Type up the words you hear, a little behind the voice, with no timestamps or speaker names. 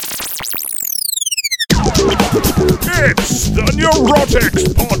It's the Neurotics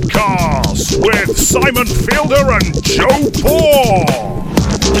Podcast with Simon Fielder and Joe Bohr.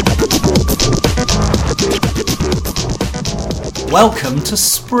 Welcome to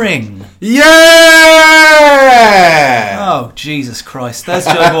spring. Yeah! Oh, Jesus Christ. There's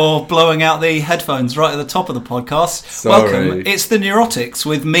Joe Bohr blowing out the headphones right at the top of the podcast. Sorry. Welcome. It's the Neurotics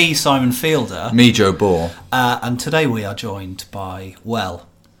with me, Simon Fielder. Me, Joe Bohr. And today we are joined by, what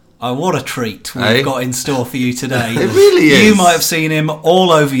a treat we've got in store for you today. It really is. You might have seen him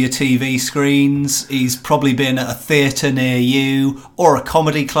all over your TV screens. He's probably been at a theatre near you or a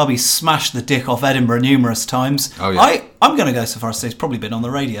comedy club. He's smashed the dick off Edinburgh numerous times. Oh, yeah. I'm going to go so far as to say he's probably been on the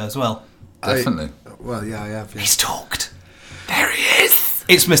radio as well. Definitely. I have. Yeah. He's talked. There he is.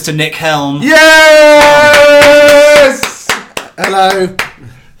 It's Mr. Nick Helm. Yes! Hello.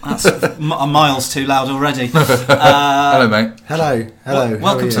 That's miles too loud already. Hello, mate. Hello.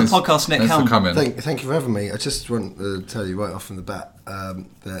 Welcome to the podcast, Nick Thanks Helm. for coming. Thank you for having me. I just want to tell you right off from the bat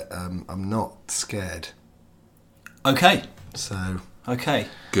that I'm not scared. Okay. Okay.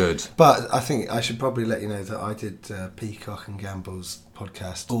 Good. But I think I should probably let you know that I did Peacock and Gamble's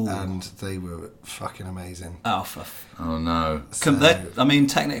podcast, and they were fucking amazing. Oh no.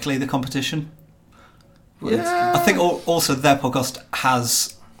 Technically the competition. Yeah. I think also their podcast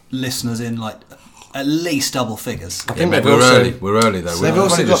has listeners in like at least double figures. I think we're early though. So they've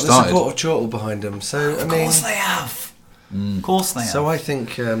also got the support of Chortle behind them. So Of course they have. Of course they have. So I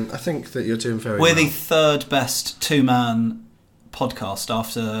think that you're doing very We're well. the third best two-man podcast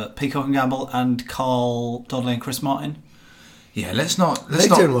after Peacock and Gamble and Carl Dodley and Chris Martin. Yeah, let's not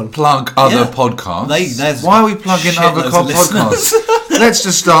doing one. plug other podcasts. Why are we plugging other podcasts? Let's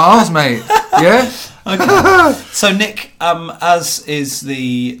just start ours, mate. Yeah? Okay. So Nick, as is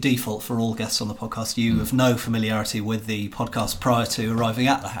the default for all guests on the podcast, you have no familiarity with the podcast prior to arriving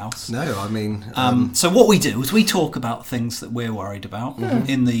at the house. No, I mean... So what we do is we talk about things that we're worried about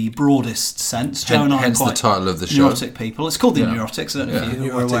in the broadest sense. Joe and I are quite the title of the show. neurotic people. It's called the Neurotics. I don't know if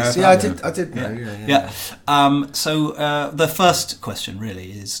you were aware of Yeah, that. I did know. Yeah. So the first question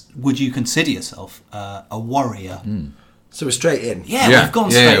really is, would you consider yourself a warrior? So we're straight in. Yeah, we've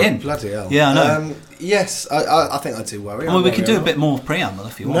gone straight in. Bloody hell. Yeah, I know. Yes, I think I do worry. Well, we could do a bit more preamble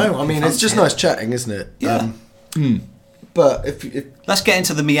if you want. No, I mean, it's just nice chatting, isn't it? Yeah. But if let's get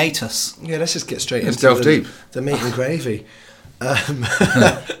into the meatus. yeah, let's just get straight Let's into delve deep. The meat and gravy.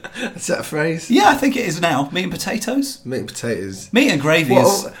 Is that a phrase? Yeah, I think it is now. Meat and potatoes? Meat and potatoes. Meat and gravy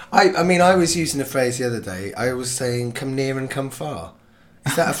is... I mean, I was using a phrase the other day. I was saying, come near and come far.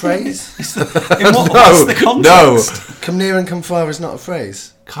 Is that a phrase? What's the context? No. Come near and come far is not a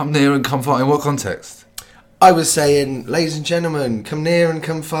phrase. Come near and come far. In what context? I was saying, ladies and gentlemen, come near and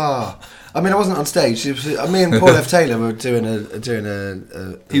come far. I mean, I wasn't on stage. It was, me and Paul F. Taylor were doing a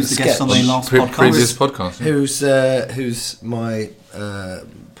He was the sketch. guest on the last podcast. Previous podcast. Yeah. Who's my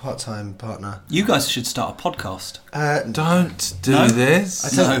part-time partner. You guys should start a podcast. Don't do No? this.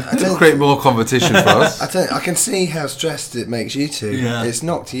 I don't create more competition for us. I can see how stressed it makes you two. Yeah. It's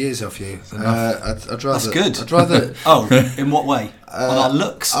knocked years off you. I'd rather. That's good. I'd rather. Oh, in what way? On our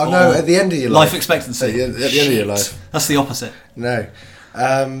looks? Oh or no! At the end of your life. Life expectancy? At the end of your life. That's the opposite. No.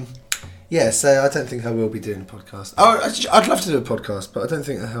 Yeah, so I don't think I will be doing a podcast. Oh, I'd love to do a podcast, but I don't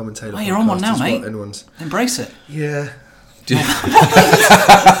think the Helm and Taylor. Oh, you're on one now, is mate. what anyone's. Embrace it. Yeah. The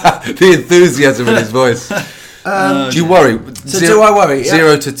enthusiasm in his voice. Do you worry? Do I worry? Yeah.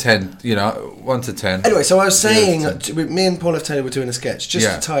 0 to 10. 1 to 10. Anyway, so I was saying, me and Paul F. Taylor were doing a sketch just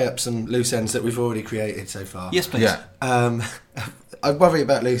Yeah. to tie up some loose ends that we've already created so far. Yes, please. Yeah. I worry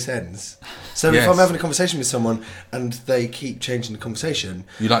about loose ends. So Yes. if I'm having a conversation with someone and they keep changing the conversation,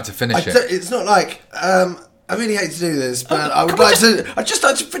 You like to finish it. it's not like I really hate to do this, but I'd just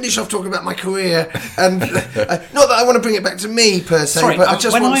like to finish off talking about my career, and not that I want to bring it back to me per se. Sorry, but I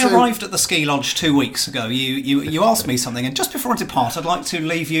just when want I to... arrived at the ski lodge 2 weeks ago, you asked me something, and just before I depart, I'd like to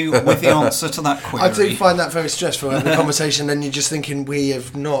leave you with the answer to that query. I do find that very stressful, having a conversation, and you're just thinking, we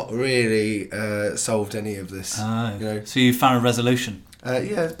have not really solved any of this. Oh, so you found a resolution?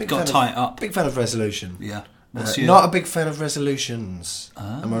 Yeah, big Got fan to tie it up. Big fan of resolution. Yeah. Not a big fan of resolutions.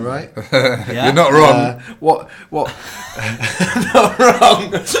 Am I right? Yeah. You're not wrong. What? Not wrong.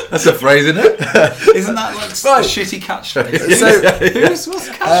 That's a phrase, isn't it? Isn't that like Right. a shitty catchphrase? So, What's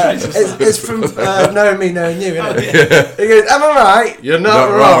the catchphrase? it's from Knowing Me, Knowing You, isn't it? He goes, am I right? You're not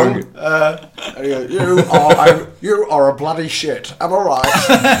wrong. And he goes, you are a bloody shit. Am I right?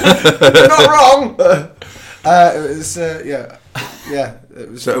 You're not wrong. It was, yeah. It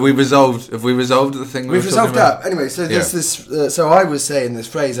was, So have we resolved the thing we've resolved about? that. Anyway, so there's this. So I was saying this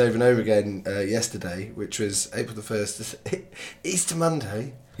phrase over and over again yesterday, which was April the 1st, Easter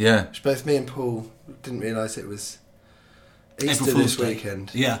Monday. Yeah. Which both me and Paul didn't realise it was Easter this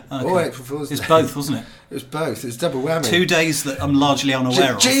weekend. Yeah. Okay. Or April Fool's Day. It's both, wasn't it? It was both. It was double whammy. 2 days that I'm largely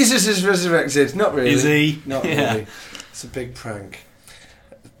unaware of. Jesus is resurrected. Not really. Is he? Not really. It's a big prank.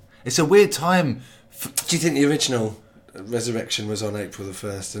 It's a weird time. Do you think the original resurrection was on April the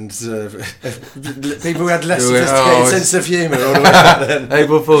 1st and people had less sophisticated sense of humour all the way back then?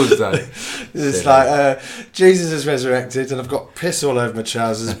 April Fool's Day. It's like, Jesus is resurrected and I've got piss all over my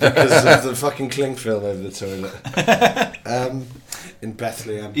trousers because of the fucking cling film over the toilet. In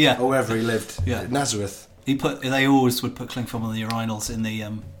Bethlehem. Yeah. Or wherever he lived. Yeah. Nazareth. They always would put cling film on the urinals in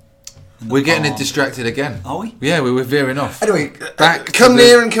the... We're getting distracted again. Are we? Yeah, we're veering off. Anyway, come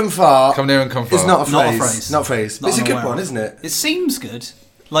near and come far. Come near and come far. It's not a phrase. Not a phrase. It's a good one, isn't it? It seems good.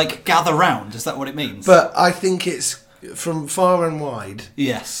 Like, gather round. Is that what it means? But I think it's from far and wide.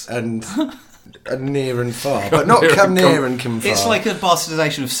 Yes. And near and far. But not come near and come far. It's like a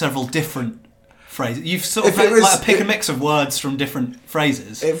bastardisation of several different phrases. You've sort of like a pick a mix of words from different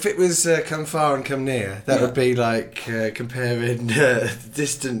phrases. If it was come far and come near, that would be like comparing the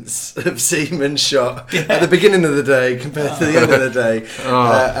distance of semen shot at the beginning of the day compared to the end of the day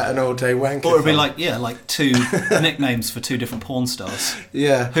at an all-day wanker. Or it would be like two nicknames for two different porn stars.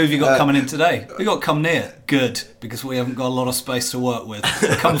 Yeah. Who have you got coming in today? We got come near. Good, because we haven't got a lot of space to work with.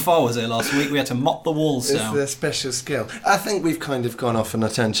 Come far was here last week. We had to mop the walls down. It's a special skill. I think we've kind of gone off on a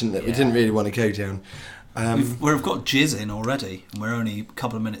tangent that we didn't really want to go down. We've got jizz in already, and we're only a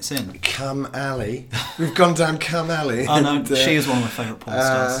couple of minutes in. Cum Alley. We've gone down Cum Alley. Oh no, she is one of my favourite porn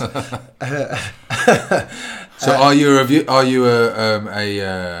stars. So, are you a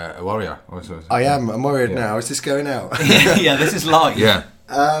warrior? I am. I'm worried now. Is this going out? Yeah, this is live. Yeah.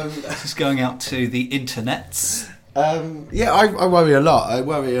 This is going out to the internets. Yeah, I worry a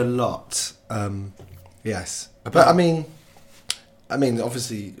lot. Yes, but I mean,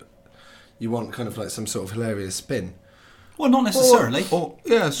 obviously, you want kind of like some sort of hilarious spin. Well, not necessarily.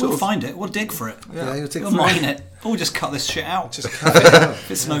 We'll find it. We'll dig for it. Yeah, we'll mine it. Or we'll just cut this shit out. Just cut it out.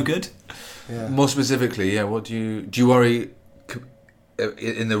 If it's no good. Yeah. More specifically, what do you worry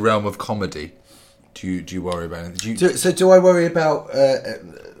in the realm of comedy? Do you worry about anything? Do I worry about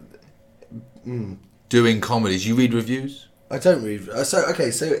doing comedy? Do you read reviews? I don't read. So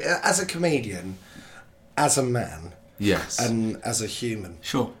as a comedian, as a man, yes, and as a human,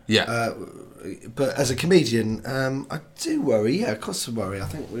 sure, yeah. But as a comedian, I do worry. Yeah, of course I worry. I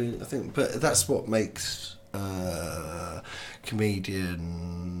think, but that's what makes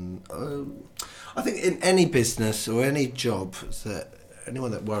comedian. I think in any business or any job that.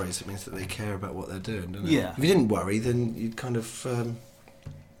 Anyone that worries, it means that they care about what they're doing, doesn't it? Yeah. If you didn't worry, then you'd kind of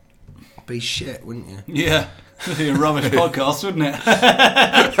be shit, wouldn't you? Yeah. It'd be a rubbish podcast, wouldn't it?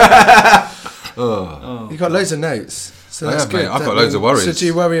 You've got loads of notes, so that's good. Mate, I've got loads of worries. So do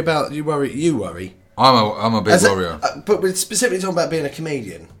you worry about... You worry? I'm a big worrier. But we're specifically talking about being a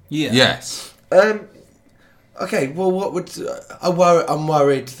comedian. Yeah. Yes. Okay, well, what would... I'm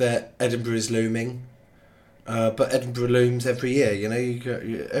worried that Edinburgh is looming. But Edinburgh looms every year,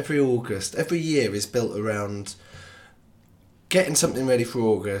 every August. Every year is built around getting something ready for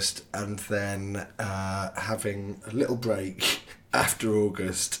August and then having a little break after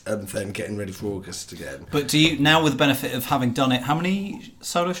August and then getting ready for August again. But do you, now with the benefit of having done it, how many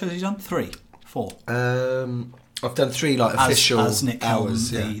solo shows have you done? 3? 4? I've done 3 official as Nick Helm, hours.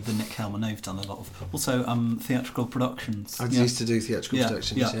 the Nick Helm, and they've done a lot of also theatrical productions. I used to do theatrical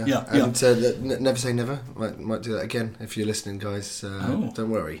productions. And never say never. Might do that again if you're listening, guys. Don't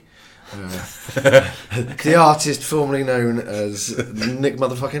worry. The artist formerly known as Nick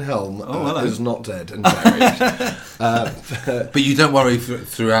motherfucking Helm is not dead and buried. But you don't worry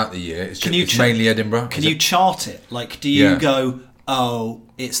throughout the year. It's mainly Edinburgh. Can you chart it? Like, do you go? Oh,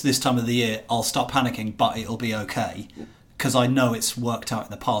 it's this time of the year, I'll start panicking, but it'll be okay because I know it's worked out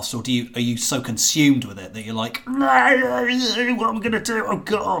in the past? Or are you so consumed with it that you're like, what am I going to do? Oh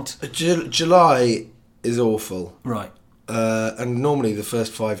God! July is awful, right? And normally the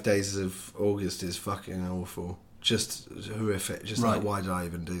first 5 days of August is fucking awful, just horrific. Just like, why did I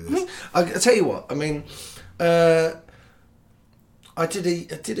even do this? I tell you what, I mean, I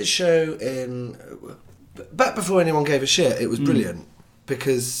did a show in. Back before anyone gave a shit, it was brilliant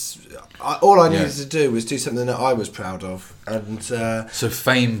because all I needed to do was do something that I was proud of, and so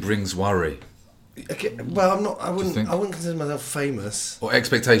fame brings worry. Okay, well, I'm not. I wouldn't consider myself famous. Or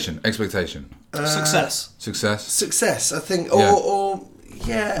expectation. Success. I think, or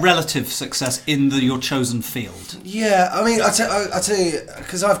relative success in your chosen field. Yeah, I mean, I tell you,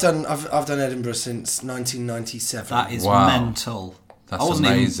 because I've done Edinburgh since 1997. That is mental. That's I wasn't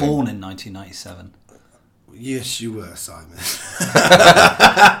amazing. even born in 1997. Yes, you were, Simon.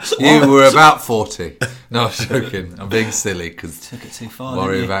 You were about 40. No, I'm joking. I'm being silly because Took it too far.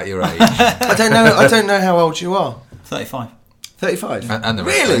 worry about your age. I don't know how old you are. 35. 35. And the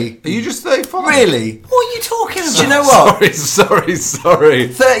rest. Really? Are you just 35? Really? What are you talking about? Do you know what? Sorry.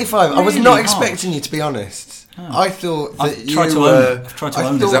 35. I was Really not hard. expecting you to be honest. I thought that I've tried you to were... own it. I've tried to I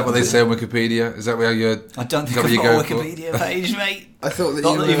own it. thought Is that what they that- say on Wikipedia? Is that where you're... I don't think is that I've what you got a go for? Wikipedia page, mate. I thought that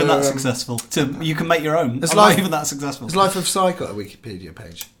Not you even were, that successful. You can make your own. It's I'm like- not even that successful. Has Life of Psy got a Wikipedia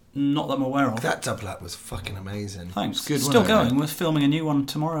page? Not that I'm aware of. That double act was fucking amazing. Thanks. good, Still wasn't it? going. We're filming a new one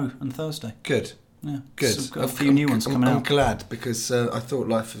tomorrow and Thursday. Good. Yeah. Good. So we've got a few new ones coming I'm out. glad because I thought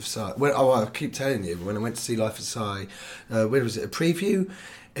Life of Psy. I keep telling you when I went to see Life of Psy, where was it? A preview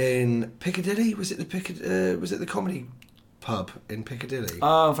in Piccadilly? Was it the comedy pub in Piccadilly?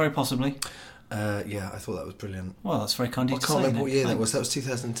 Oh, very possibly. Yeah, I thought that was brilliant. Well, that's very kind of I you to can't say, remember what Nick. year that Thanks. was. That was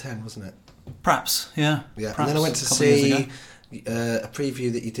 2010, wasn't it? Perhaps, yeah. Yeah. Perhaps, And then I went to a couple of years see ago. a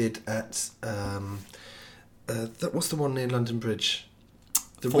preview that you did at what's the one near London Bridge?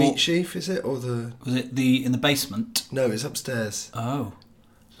 The For- Wheat Sheaf, is it, or the? Was it in the basement? No, it's upstairs. Oh,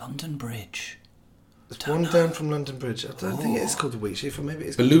 London Bridge. There's one down from London Bridge. I don't think it's called the Wheat Sheaf, or maybe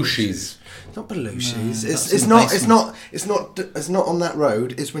it's Belushi's. It's not Belushi's. No, it's that's it's in the not. It's basement. not. It's not on that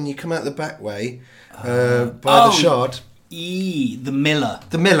road. It's when you come out the back way by the Shard. The Miller.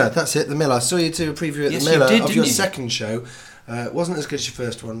 The Miller. That's it. The Miller. I saw you do a preview at Yes, the you Miller did, of didn't your you? second show. It wasn't as good as your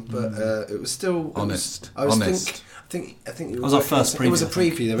first one, but it was still Honest. I was Honest. I think it was our first It was a preview, I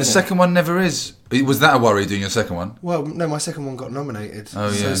think. preview. Though, The wasn't it? second one never is. Was that a worry doing your second one? Well, no, my second one got nominated. Oh,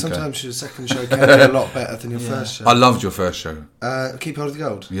 yeah, So okay. sometimes your second show can be a lot better than your first show. I loved your first show. Keep Hold of the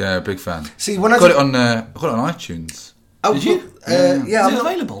Gold. Yeah, big fan. See, when I got it on iTunes. Oh, Did you? Yeah, Is I'm it not-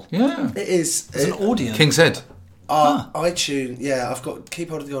 available? Yeah. It is. It's an audio. King's Head. iTunes, yeah, I've got Keep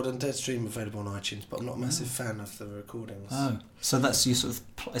Hold of the Gold and Deadstream available on iTunes, but I'm not a massive fan of the recordings. Oh, so that's you sort of.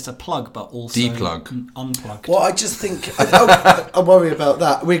 It's a plug, but also De-plug. Unplugged. Well, I just think I worry about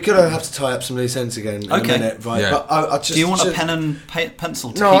that. We're gonna have to tie up some loose ends again in Okay. a minute, right? Yeah. But I just Do you want a pen and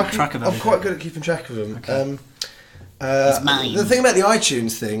pencil to No, keep I can, track of I'm everything? quite good at keeping track of them. Okay. It's mine. The thing about the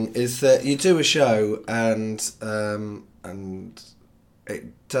iTunes thing is that you do a show and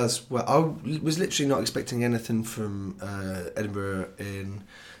it does well. I was literally not expecting anything from Edinburgh in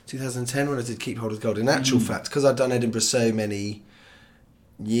 2010 when I did Keep Hold of the Gold. In actual fact, because I'd done Edinburgh so many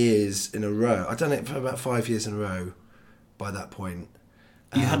years in a row, I'd done it for about 5 years in a row by that point.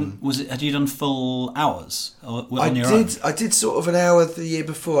 You hadn't. Had you done full hours or I on your own? did sort of an hour the year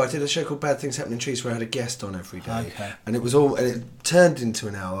before. I did a show called Bad Things Happen in Trees where I had a guest on every day, Okay. and it turned into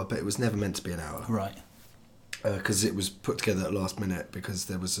an hour, but it was never meant to be an hour Right. because it was put together at last minute because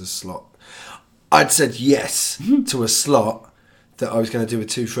there was a slot. I'd said yes to a slot that I was going to do with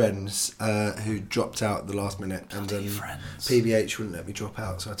two friends who dropped out at the last minute, and friends. PBH wouldn't let me drop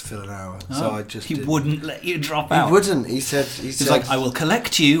out, so I had to fill an hour. So I just He did. wouldn't let you drop He out. wouldn't. He said. He's like, I will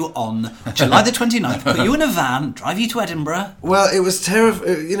collect you on July the 29th, put you in a van, drive you to Edinburgh. Well, it was terrible,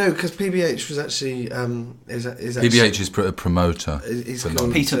 because PBH was actually is actually, PBH is a promoter. He's for called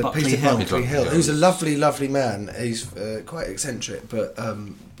long. Peter Buckley Hill. Buckley Hill, who's a lovely, lovely man. He's quite eccentric, but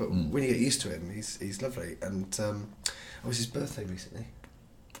when you get used to him, he's lovely. And it was his birthday recently.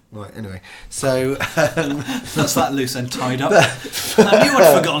 Right. Anyway, so That's that loose end tied up. I knew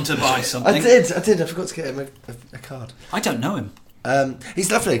I'd forgotten to buy something. I did. I forgot to get him a card. I don't know him.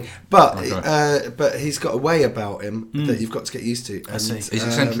 He's lovely, but Okay. but he's got a way about him that you've got to get used to. I see. He's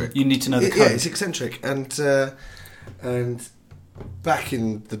eccentric. You need to know the Yeah, code. he's eccentric, and back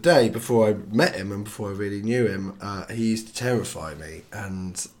in the day before I met him and before I really knew him, he used to terrify me.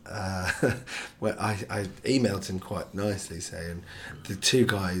 And well, I emailed him quite nicely saying the two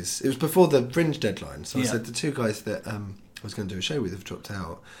guys. It was before the Fringe deadline, so I Yeah. said the two guys that I was going to do a show with have dropped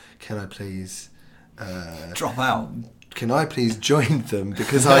out. Can I please? Drop out. Can I please join them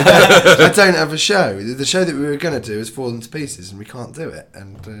because I don't have a show. The show that we were going to do has fallen to pieces and we can't do it.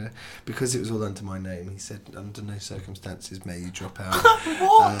 And because it was all under my name, he said, under no circumstances may you drop out.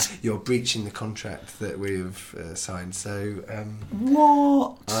 What? You're breaching the contract that we have signed. So,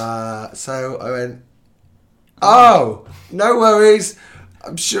 What? so I went, oh, no worries.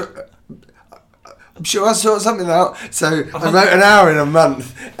 I'm sure I'll sort something out. So I wrote an hour in a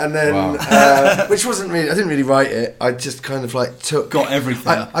month, and then which wasn't really. I didn't really write it. I just kind of like Got everything.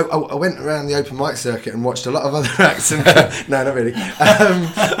 I went around the open mic circuit and watched a lot of other acts. And, no, not really.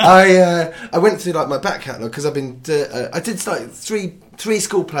 I went through like my back catalogue because I've been. I did like three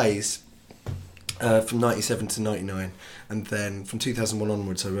school plays from '97 to '99, and then from 2001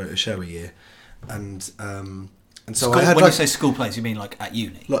 onwards I wrote a show a year, and And so School, I had when you say school plays, you mean like at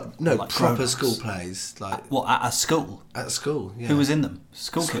uni? proper grown-ups? school plays, like What, at a school? at school. Yeah. Who was in them?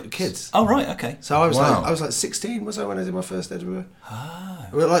 School kids? Kids. Oh, right, okay. So I was Wow. like 16, was I, when I did my first Edinburgh?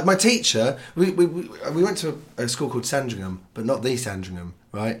 Well, like my teacher, we went to a school called Sandringham, but not the Sandringham,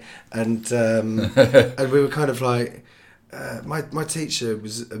 right? And and we were kind of like, my teacher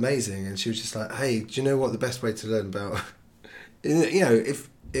was amazing, and she was just like, hey, do you know what the best way to learn about, you know,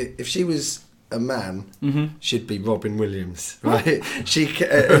 if she was a man, she'd be Robin Williams, right?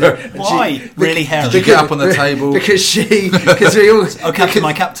 Why? Really hairy? Did you get up on the table? Because we all. Oh, Captain,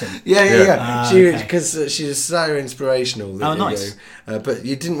 my captain. Yeah. Okay. Because she was so inspirational. Oh, nice. But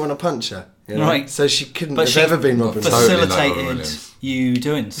you didn't want to punch her, you know? Right. So she couldn't But have she ever been Robin. Totally like Robin facilitated Williams. you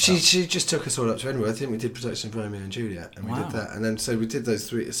doing stuff. She just took us all up to Edinburgh. I think we did production of Romeo and Juliet, and we Wow. did that, and then so we did those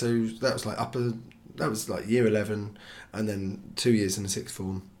three. So that was like that was like year 11, and then 2 years in the sixth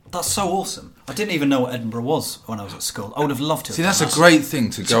form. That's so awesome. I didn't even know what Edinburgh was when I was at school. I would have loved to. See, have that's a done great thing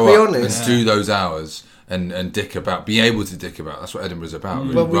to go be up honest- and do those hours and dick about, be able to dick about. That's what Edinburgh's about.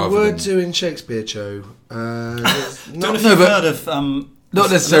 Really, Well, we rather were than, doing Shakespeare show. Don't know if No, you've but- heard of not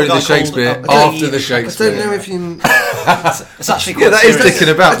necessarily a the guy called, Shakespeare, Guy- after the I Shakespeare. don't know if you. It's actually Yeah, quite that is serious.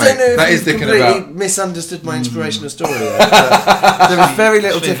 dicking about, I don't know mate. if That you is dicking completely about. misunderstood my inspirational story. There, but there was very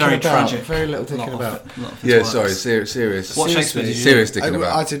little Actually, dicking very about. tragic. Very little A lot dicking of- about. a lot of his Yeah, works. sorry, serious. What Shakespeare did you do? Serious dicking I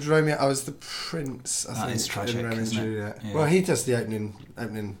about. did Romeo. I was the prince. I That think, is tragic, in Romeo and isn't it? Juliet. Yeah. Well, he does the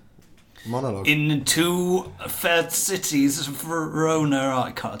opening monologue. In two fair cities, Verona.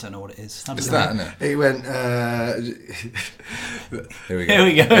 I don't know what it is. How does It's it that, go? isn't it? He went. Here we go. Here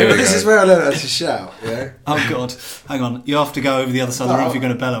we go. Here we This go. is where I learned how to shout. Yeah. Oh God! Hang on, you have to go over the other side of the room if you're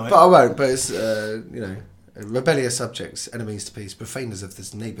going to bellow it. But I won't. But it's rebellious subjects, enemies to peace, profaners of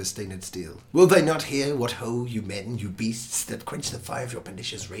this neighbour's stained steel. Will they not hear what ho, you men, you beasts, that quench the fire of your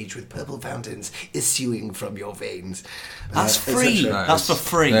pernicious rage with purple fountains issuing from your veins? That's free. etc. That's for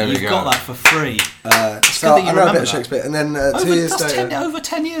free. There we You've go. got that for free. So good that you I know a remember bit of that. Shakespeare, and then 2 years That's later, over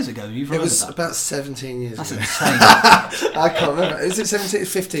 10 years ago. You've it remembered was that. about 17 years That's ago. insane. I can't remember. Is it 17?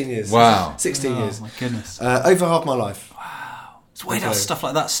 15 years. Wow. 16 Oh years. my goodness. Over half my life. It's weird how Okay. stuff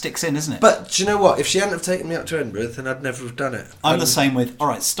like that sticks in, isn't it? But do you know what? If she hadn't have taken me up to Edinburgh, then I'd never have done it. I'm the same with, all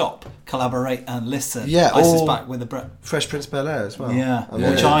right, stop, collaborate and listen. Yeah, Ice is or- back with the Brett. Fresh Prince of Bel-Air as well. Yeah, I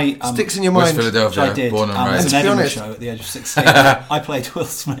mean, which I... sticks in your West mind. which Philadelphia, I did born and as raised. an to be Edinburgh honest- show at the age of 16. I played Will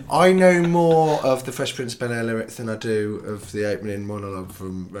Smith. I know more of the Fresh Prince of Bel-Air lyrics than I do of the opening monologue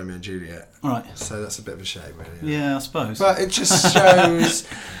from Romeo and Juliet. Right. So that's a bit of a shame, really. Yeah, I suppose. But it just shows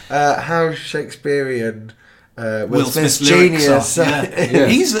how Shakespearean Will Smith's lyrics genius. are. Yeah. Yeah.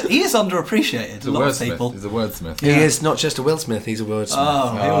 He is underappreciated. He's A a lot of wordsmith. people. He's a wordsmith. He is not just a Will Smith, he's a wordsmith.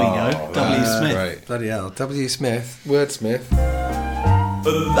 Oh, here we go. W. Smith. Right. Bloody hell. W. Smith, wordsmith.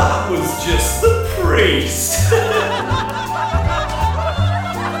 But that was just the priest.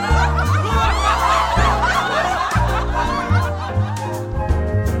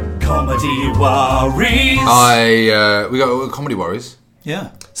 Comedy worries. We got comedy worries.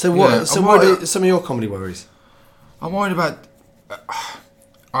 Yeah. So what? Yeah, so I'm what worried- are some of your comedy worries? I'm worried about.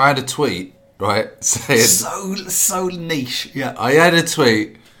 I had a tweet, right, saying So niche. Yeah. I had a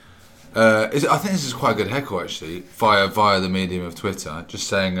tweet. I think this is quite a good heckle actually, via the medium of Twitter. Just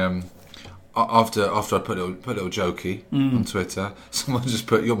saying, after I put a little jokey on Twitter, someone just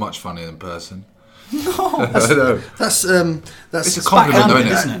put, "You're much funnier in person." I know. That's It's a compliment, though, backhanded,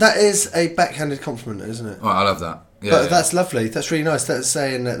 isn't isn't it? it? that is a backhanded compliment, isn't it? Oh, I love that. Yeah, But yeah. that's lovely. That's really nice. That's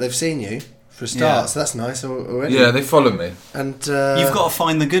saying that they've seen you for a start. Yeah. So that's nice already. Yeah, they follow me. And You've got to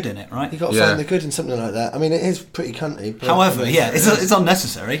find the good in it, right? you got to Yeah. find the good in something like that. I mean, it is pretty cunty. But However, yeah, it's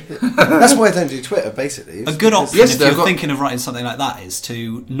unnecessary. that's why I don't do Twitter. Basically, A good option Yes, if they've you're got- thinking of writing something like that is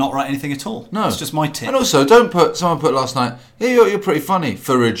to not write anything at all. No, It's just my tip. And also, don't put. Someone put last night. Yeah, you're pretty funny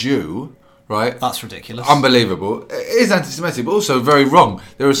for a Jew, right? That's ridiculous. Unbelievable. It is anti-Semitic, but also very wrong.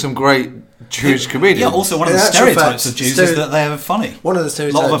 There are some great Jewish comedians. Yeah, also one of In the actual stereotypes fact, of Jews is that they're funny. one of the A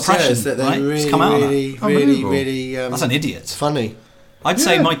stereotypes lot of oppression, is that they're right? It's really, come out of that. really, really, Unbelievable. really. That's an idiot. Funny. I'd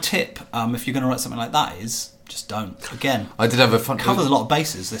say Yeah. my tip, if you're going to write something like that, is just don't. Again, I did have a fun. covers a lot of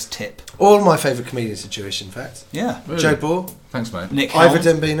bases, this tip. All my favourite comedians are Jewish. In fact, Yeah. Really? Joe Bohr, Thanks, mate. Nick Helm. Ivor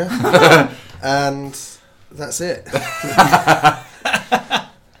Dembina, and that's it.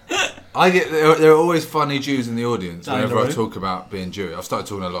 There are always funny Jews in the audience Down whenever the I road. talk about being Jewish. I've started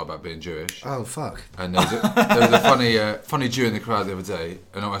talking a lot about being Jewish. Oh fuck! And there was a funny Jew in the crowd the other day,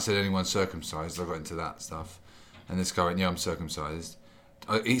 and I said, "Anyone circumcised?" I got into that stuff, and this guy went, "Yeah, I'm circumcised."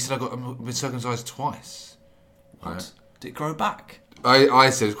 He said, "I've been circumcised twice." Right? Did it grow back? I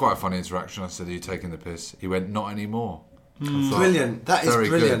said, "It's quite a funny interaction." I said, "Are you taking the piss?" He went, "Not anymore." I thought, Brilliant. That is very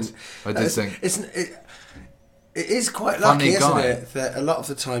brilliant. good. I did think. It is quite Funny lucky, guy. isn't it, that a lot of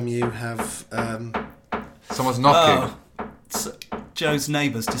the time you have... Someone's knocking. Joe's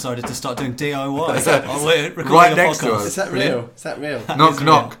neighbours decided to start doing DIY. Is that- We're recording right a next to podcast. us. Is that real? Is that real? Knock, is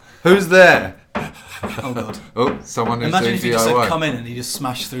knock. Who's there? Oh god! Oh, someone who's Imagine doing if you just said DIY. come in and you just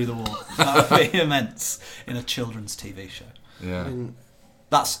smash through the wall. That would be immense in a children's TV show. Yeah.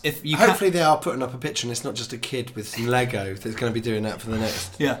 That's if you. Hopefully they are putting up a picture and it's not just a kid with some Lego that's going to be doing that for the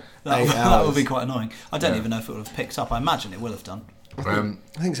next... Yeah, that 8 would hours. be quite annoying. I don't Yeah. even know if it would have picked up. I imagine it will have done. I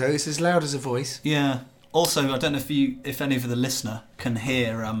think so. It's as loud as a voice. Yeah. Also, I don't know if any of the listener can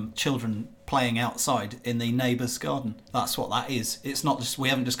hear children playing outside in the neighbour's garden. That's what that is. It's not just we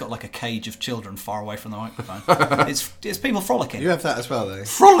haven't just got like a cage of children far away from the microphone. it's people frolicking. You have that as well, though.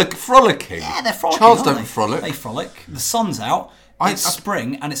 Frolicking? Yeah, they're frolicking. Childs aren't don't they? frolic. They frolic. The sun's out. It's I-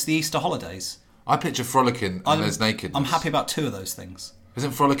 spring and it's the Easter holidays. I picture frolicking and there's nakedness. I'm happy about two of those things.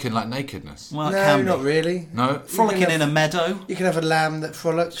 Isn't frolicking like nakedness? Well, it No, can be. not really. No? Frolicking in a meadow. You can have a lamb that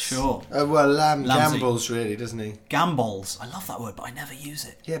frolics. Sure. Well, lamb Lambsy. gambles, really, doesn't he? Gambols. I love that word, but I never use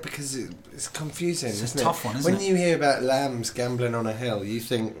it. Yeah, because it's confusing, It's a isn't it? tough one, isn't when it? you hear about lambs gambling on a hill, you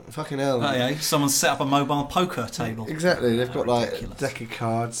think, fucking hell. Oh, yeah. Someone's set up a mobile poker table. Exactly, they've got like a Ridiculous. deck of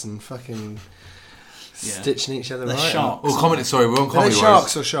cards and fucking Yeah. stitching each other They're right. sharks. Oh, comedy. Sorry, we're on Are comedy they worries.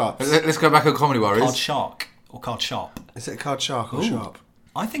 sharks or sharps? Let's go back on comedy Card worries. shark or card sharp. Is it a card shark or Ooh. sharp?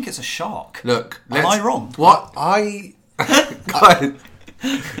 I think it's a shark. Look. Am I wrong? What? I God.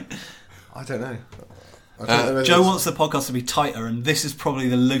 don't know. I don't know whether Joe it's- wants the podcast to be tighter, and this is probably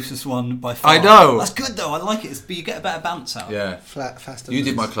the loosest one by far. I know. That's good though. I like it. But you get a better bounce out. Yeah. flat, faster. You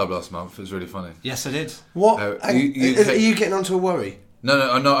did my moves. club last month. It was really funny. Yes, I did. What? You- you are take- you getting onto a worry? No,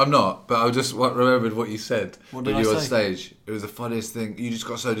 I'm not. But I just remembered what you said What when did you I were on say? stage. It was the funniest thing. You just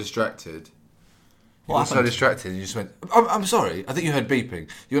got so distracted. You What got so happened? distracted. And you just went. I'm sorry. I think you heard beeping.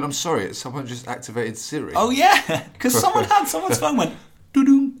 You went. I'm sorry. Someone just activated Siri. Oh yeah, because someone's phone went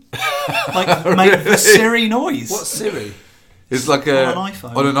doo-doo. Like made the Siri noise. What's Siri? It's like On an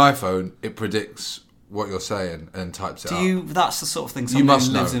iPhone. On an iPhone, it predicts what you're saying and types it Do up. you? That's the sort of thing You someone must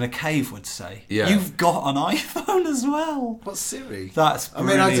who lives know. in a cave would say. Yeah. You've got an iPhone as well. What's Siri? That's I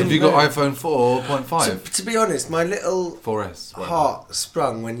mean, I brilliant. didn't Have you got know. iPhone 4.5? To be honest, my little 4S. whatever. heart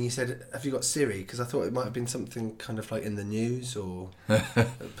sprung when you said, "Have you got Siri?" Because I thought it might have been something kind of like in the news or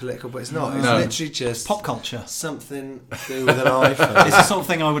political, but it's not. It's No. literally just Pop culture. something to do with an It's iPhone. the sort of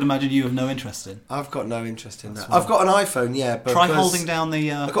thing I would imagine you have no interest in. I've got no interest in that. right. I've got an iPhone, yeah, but Try because holding down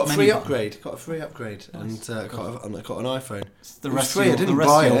the. I got a menu free button. upgrade. Got a free upgrade, and I got an iPhone. The It was rest free. of your, I didn't the rest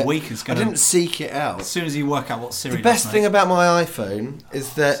buy of your it. week is I going to. didn't seek it out. As soon as you work out what Siri The best does, thing mate, about my iPhone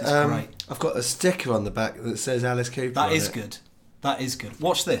is that This is great. I've got a sticker on the back that says Alice Cooper. that on is it. good. That is good.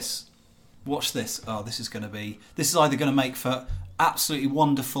 Watch this. Watch this. Oh, this is going to be. This is either going to make for absolutely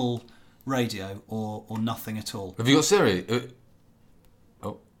wonderful radio or nothing at all. Have you got Siri?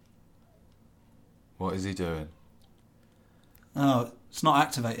 Oh. What is he doing? Oh, it's not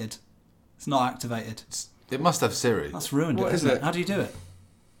activated. It's not activated. It must have Siri. That's ruined What it, is isn't it? it? How do you do it?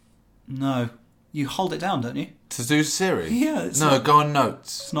 No, you hold it down, don't you? To do Siri? Yeah, it's No, not- go on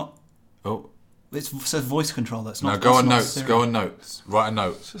notes. It's not. Oh. It says voice control. That's not. No, go that's on not notes. Siri. Go on notes. Write a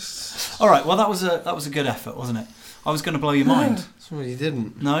note. All right. Well, that was a good effort, wasn't it? I was going to blow your mind. Well, you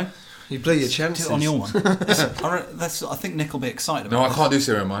didn't. No, You blew your do chances. it on your one. Listen, I think Nick will be excited about No, I this. can't do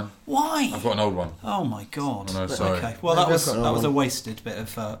Siri on mine. Why? I've got an old one. Oh my god. Oh, no, sorry. Okay. Well, Maybe that was I've got another a one. wasted bit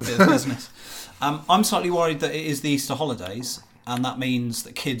of business. I'm slightly worried that it is the Easter holidays, and that means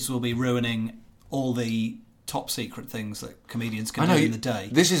that kids will be ruining all the top secret things that comedians can do in the day.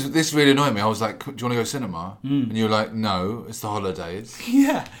 This really annoyed me. I was like, "Do you want to go cinema?" And you were like, "No, it's the holidays."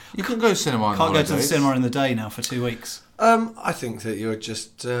 Yeah. You can go cinema on Can't go holidays. to the cinema in the day now for 2 weeks. I think that you're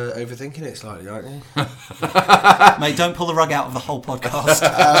just overthinking it slightly, aren't you? Mate, don't pull the rug out of the whole podcast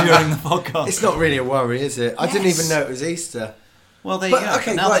during the podcast. It's not really a worry, is it? I didn't Yes. even know it was Easter. Well, there you But go.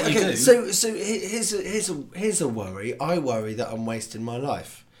 okay, now right, that you okay. do. So here's a worry. I worry that I'm wasting my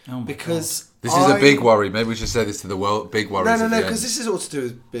life Oh my because This is a big worry. Maybe we should say this to the world. Big worries. No, at the end. because this is all to do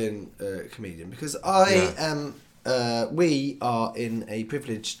with being a comedian. Because I am, we are in a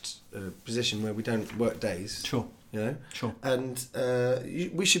privileged position where we don't work days. Sure. You know, Sure. and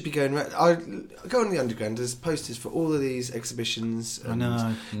we should be going around. I go on the underground. There's posters for all of these exhibitions and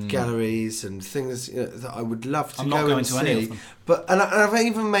know. galleries and things that I would love to I'm go not going and to see. any of them. But and I've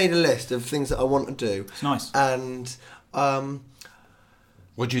even made a list of things that I want to do. It's nice. And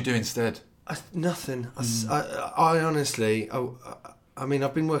What do you do instead? nothing. I honestly, I mean,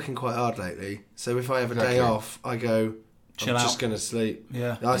 I've been working quite hard lately. So if I have a day Exactly. off, I go. Chill I'm out. just going to sleep.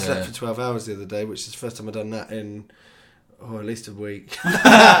 Yeah. I slept Yeah. for 12 hours the other day, which is the first time I've done that in or at least a week.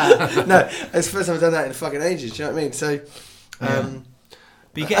 No, it's the first time I've done that in fucking ages. Do you know what I mean? So,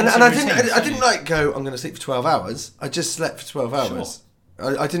 But you get and into I routines, didn't. I don't didn't you? like go. I'm going to sleep for 12 hours. I just slept for 12 hours.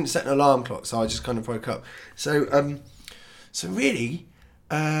 I didn't set an alarm clock, so I just kind of woke up. So, so really,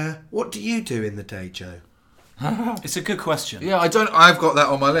 what do you do in the day, Joe? It's a good question. Yeah, I've got that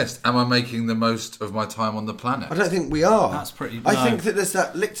on my list. Am I making the most of my time on the planet? I don't think we are. That's pretty. I no. think that there's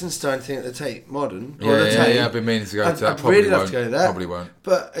that Liechtenstein thing at the Tate Modern. Yeah, or the Tate. I've been meaning to go to that. I'd Probably really love won't. to go to that. Probably won't.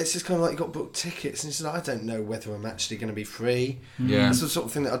 But it's just kind of like you've got booked tickets, and it's like, I don't know whether I'm actually going to be free. Yeah. That's the sort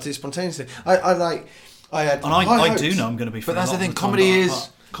of thing that I do spontaneously. I had. And high I hopes. do know I'm going to be. But that's the thing.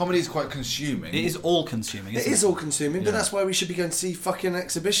 Comedy is quite consuming. It is all consuming. It Isn't is all consuming, but Yeah. that's why we should be going to see fucking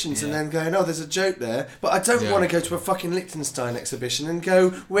exhibitions and Yeah. then going, oh, there's a joke there. But I don't Yeah. want to go to a fucking Liechtenstein exhibition and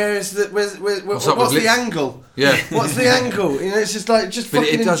go, where's What's up what's with the angle? Yeah. What's the angle? You know, it's just like, just But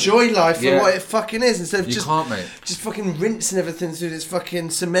fucking it does- enjoy life for Yeah. what it fucking is instead of You just can't, mate. just fucking rinsing everything through this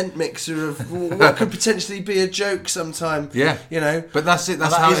fucking cement mixer of what could potentially be a joke sometime. Yeah. You know? But that's it.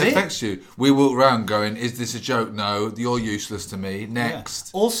 That's that how is it it. affects you. We walk around going, "Is this a joke? No, you're useless to me."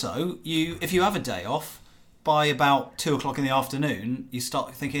 Next. Yeah. Also, if you have a day off, by about 2:00 in the afternoon, you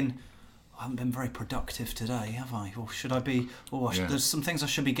start thinking, I haven't been very productive today, have I? Or should I be? Yeah. There's some things I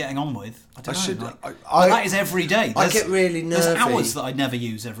should be getting on with. I don't I know. should- like- I- but that is every day. I There's- get really There's nervy. hours that I never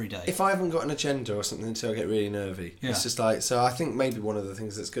use every day. If I haven't got an agenda or something, until I get really nervy. Yeah. It's just like, so I think maybe one of the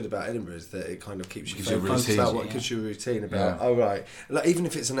things that's good about Edinburgh is that it kind of keeps you Gives you a focused routine. about what Yeah. gives you a routine about, Yeah. oh right, like, even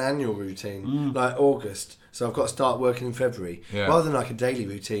if it's an annual routine, like August, so I've got to start working in February, Yeah. rather than like a daily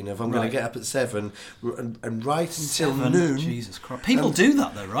routine of I'm going Right. to get up at 7 and write until 7, noon. Jesus Christ. People do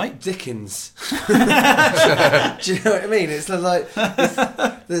that though, right? Dickens. Do you know what I mean? It's like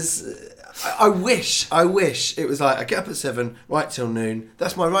there's. I wish it was like I get up at 7, write till noon.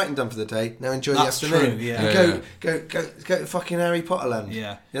 That's my writing done for the day. Now enjoy That's the afternoon. true, yeah. And Yeah, go to fucking Harry Potter land.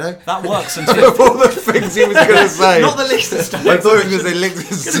 Yeah. You know That works until Of all the things he was going to say, not the least of stuff. I thought he was going to say Gonna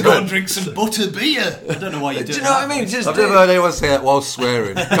Liechtenstein. go and drink some butter beer. I don't know why you do Do it. you know what I that mean? way. Just I've never heard anyone say that while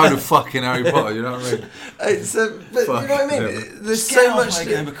swearing. Go to fucking Harry Potter. You know what I mean? It's, but you know what I mean? yeah. There's Get so out much. and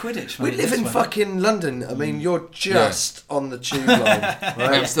play a game of Quidditch. We mate, live this in way. fucking London. I mean, you're just on the tube line, right?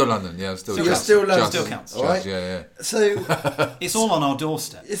 I'm still London. Yeah, I'm still. So you're just- still London. just- Still counts. All right. just, yeah. So It's all on our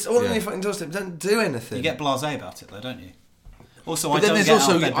doorstep. it's all on Yeah. your fucking doorstep. Don't do anything. You get blasé about it though, don't you? Also, But I then don't there's get also-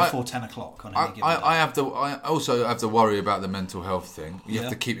 out of bed I- before 10 o'clock on any given day. I also have to worry about the mental health thing. You Yeah. have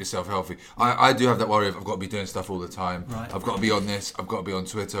to keep yourself healthy. I do have that worry of I've got to be doing stuff all the time. Right. I've got to be on this. I've got to be on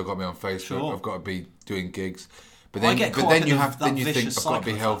Twitter. I've got to be on Facebook. Sure. I've got to be doing gigs. But I then, get but caught then up you in have that then you think vicious I've got to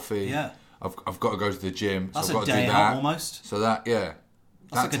be cycle of that. healthy. Yeah. I've got to go to the gym. So That's I've a got to day do out that almost. So that That's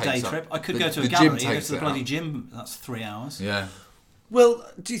like a day takes up- trip. I could the- go to a the gym gallery, go takes to the it bloody out. gym. That's 3 hours. Yeah. Well,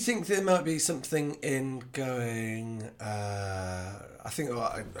 do you think there might be something in going? I think,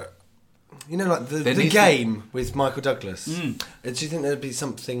 you know, like the There needs to- game with Michael Douglas. Mm. Do you think there'd be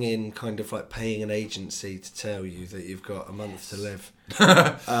something in kind of like paying an agency to tell you that you've got a month to live,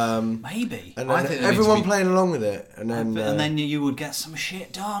 Maybe. and I then think there needs everyone to be- playing along with it, and then and then you would get some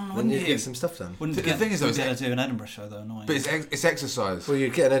shit done, then wouldn't you'd you? get some stuff done. Wouldn't The get, thing is, though, wouldn't be it's- able to do an Edinburgh show though, annoying. But it's exercise. Well,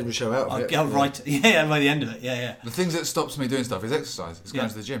 you'd get an Edinburgh show out of I'd it. get wouldn't you? right. Yeah, by the end of it. Yeah. The things that stops me doing stuff is exercise. It's going Yeah.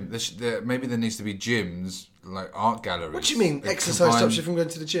 to the gym. Maybe there needs to be gyms, like art galleries. What do you mean? that Exercise combine- stops you from going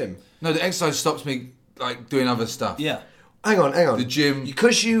to the gym? No, the exercise stops me like doing other stuff. Yeah. Hang on. The gym-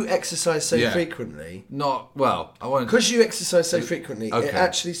 Because you exercise so Yeah. frequently. Not well. I won't. Because you exercise so frequently, Okay. it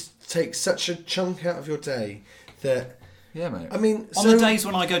actually takes such a chunk out of your day that. Yeah, mate. I mean, On so the days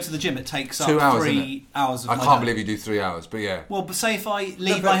when I go to the gym, it takes 2 up hours, 3 innit? hours of I my can't day. believe you do 3 hours, but yeah. Well, but say if I No,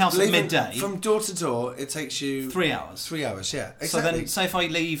 leave but my house at leaving- midday, from door to door, it takes you 3 hours. 3 hours. Yeah, exactly. So then, say if I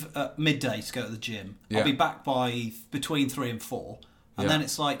leave at midday to go to the gym, Yeah. I'll be back by between 3 and 4, and Yeah. then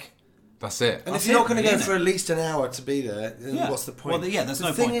it's like, That's it. and That's if you're not it, going to really, go innit? for at least an hour to be there, then Yeah. what's the point? Well, yeah, there's the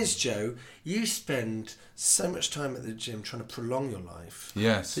no thing point. is, Joe, you spend so much time at the gym trying to prolong your life.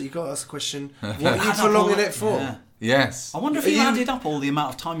 Yes. So you've got to ask the question: what Add are you up prolonging all- it for? Yeah. Yes. I wonder if Are you you- added up all the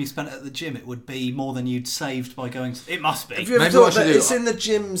amount of time you spent at the gym, it would be more than you'd saved by going. It must be. Have you ever Maybe what I thought should that do- it's in the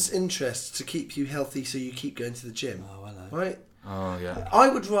gym's interest to keep you healthy, so you keep going to the gym? Oh, hello. Right. Oh yeah. I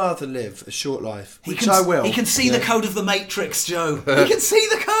would rather live a short life, He which can, I will. He can see yeah. the code of the Matrix, Joe. He can see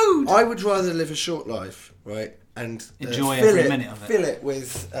the code. I would rather live a short life, right, and enjoy every minute of it. Fill it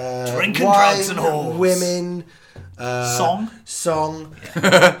with drinking, wine, drugs, and whores. women, song,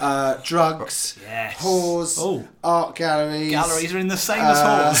 drugs, Yes. whores, art galleries. Galleries are in the same as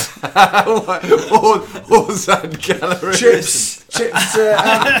whores. Whores and galleries.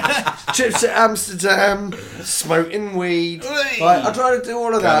 Trips to Amsterdam, smoking weed. Like, I try to do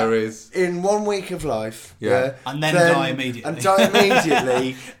all of Galleries. that in 1 week of life. Yeah. And then die immediately. And die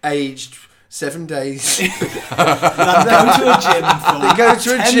immediately, aged 7 days. Then go to a gym for Then go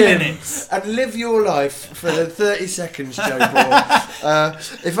to a 10 gym minutes. and live your life for 30 seconds, Joe Ball.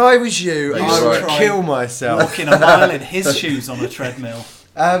 If I was you, I would try kill myself. Walking a mile in his shoes on a treadmill.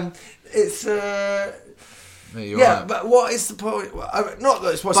 It's Yeah, but what is the point? Not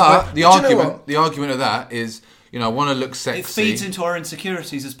that it's what's But the point. the argument of that is, you know, I want to look sexy. It feeds into our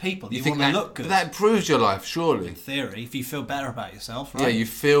insecurities as people. You think want to that, look good. that improves your life, surely. In theory, if you feel better about yourself, right? Yeah, you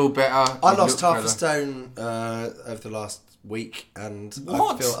feel better. I you lost look half a better. stone over the last week, and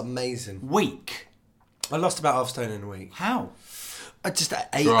What? I feel amazing. Weak. I lost about half a stone in a week. How? I just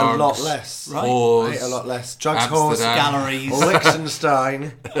ate Drugs, a lot less. Right. Whores, I ate a lot less. Drugs, Amsterdam. horse, Galleries.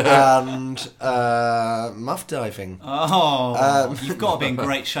 Liechtenstein, and muff diving. Oh, you've got to be in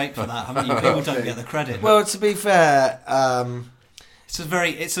great shape for that, haven't you? People don't get the credit. Well, to be fair, it's a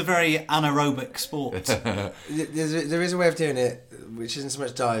very anaerobic sport. there is a way of doing it, which isn't so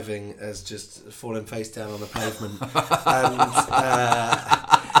much diving as just falling face down on the pavement. And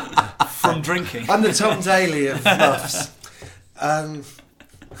From drinking. I'm the Tom Daley of muffs. It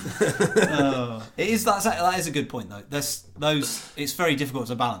is that is a good point though. It's very difficult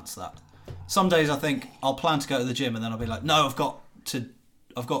to balance that. Some days I think I'll plan to go to the gym and then I'll be like, no, I've got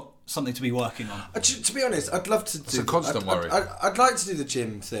something to be working on. To be honest, I'd love to do. It's a constant worry. I'd like to do the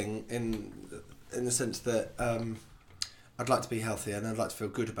gym thing in the sense that I'd like to be healthy and I'd like to feel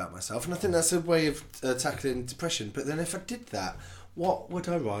good about myself, and I think that's a way of tackling depression. But then if I did that, what would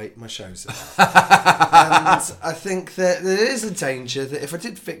I write my shows about? And I think that there is a danger that if I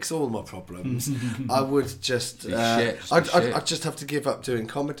did fix all my problems, I would just I'd just have to give up doing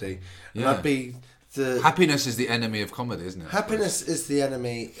comedy, and Yeah. I'd be the Happiness is the enemy of comedy, isn't it? happiness is the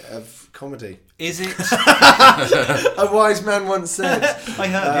enemy of comedy. Is it? A wise man once said. I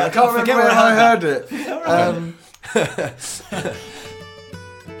heard it. I can't remember where I heard it.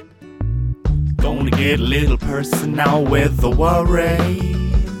 Gonna get a little personal with the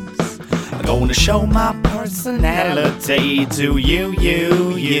worries. I'm gonna show my personality to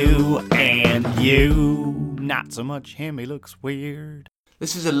you, and you. Not so much him, he looks weird.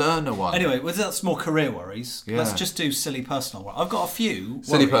 This is a learner one. Anyway, that's more career worries. Yeah. Let's just do silly personal worries. I've got a few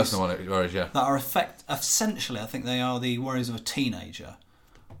Silly worries personal worries, yeah. that are essentially, I think they are the worries of a teenager.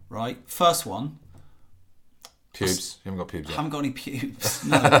 Right? First one. Pubes. You haven't got pubes I yet. haven't got any pubes.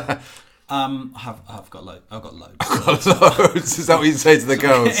 No. I've got loads. Loads. Is that what you say to the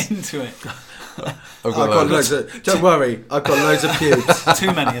girls? Get into it. I've got loads. Don't worry, I've got loads of pubes.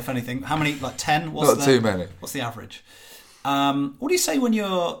 Too many, if anything. How many? Like 10? Not too many. What's the average? What do you say when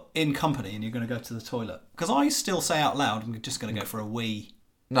you're in company and you're going to go to the toilet? Because I still say out loud, I'm just going to go for a wee.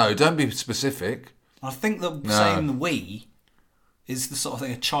 No, don't be specific. I think that saying the wee is the sort of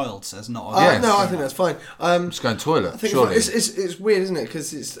thing a child says, not a... Yes. No, I think that's fine. Just go to the toilet, I think surely. it's weird, isn't it?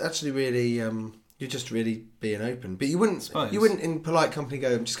 Because it's actually really you're just really being open. But you wouldn't in polite company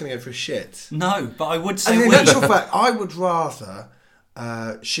go, I'm just going to go for a shit. No, but I would say And in wee. actual fact, I would rather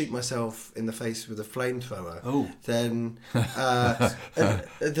shoot myself in the face with a flamethrower than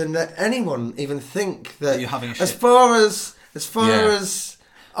let anyone even think that you're having a shit. As far as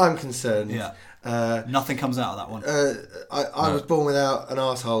I'm concerned, Nothing comes out of that one. I was born without an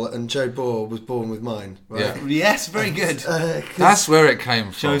arsehole and Joe Bohr was born with mine. Right? Yeah. Yes, very good. That's where it came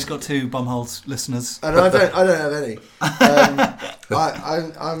from. Joe's got 2 bumholes listeners. And I don't have any.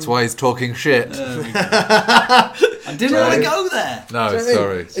 That's why he's talking shit. I didn't want to go there. No, Do you know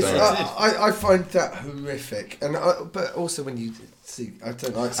what I mean? sorry. I find that horrific, and but also when you see, I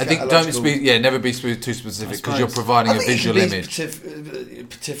don't like. I think never be too specific because you're providing a visual image.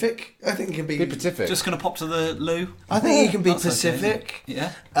 Pacific. I think you can be Pacific. Just going to pop to the loo. I think you can be That's okay, Pacific.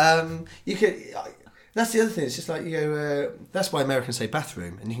 yeah. You could. That's the other thing. It's just like you go. That's why Americans say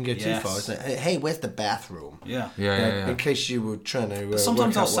bathroom, and you can go too Yes. far. It's like, hey, where's the bathroom? Yeah. Yeah. In case you were trying to.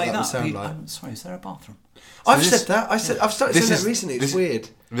 Sometimes work I'll out say what that. sound like. I'm sorry, is there a bathroom? I've this- said that. I've started saying that recently. It's weird.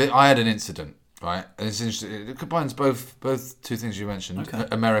 I had an incident, right? And it's interesting. It combines both two things you mentioned: Okay.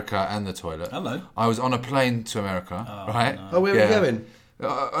 America and the toilet. Hello. I was on a plane to America, right? Oh, where are we going?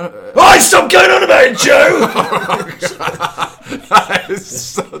 Stop going on about it, Joe! That is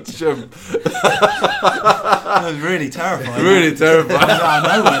such a That was really terrifying. really terrifying. Out of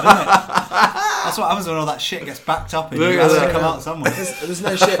nowhere, didn't it? I That's what happens when all that shit gets backed up in Look you. It at has to that. come out somewhere. There's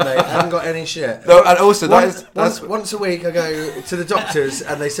no shit, mate. I haven't got any shit. No, and also that's Once a week, I go to the doctors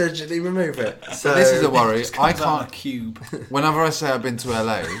and they surgically remove it. So this is a worry. I Comes out in a can't. cube. Whenever I say I've been to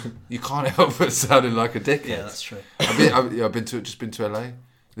LA, you can't help but sounding like a dickhead. Yeah, that's true. I've been to LA.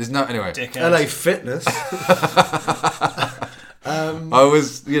 There's no anyway. Dickhead. LA Fitness.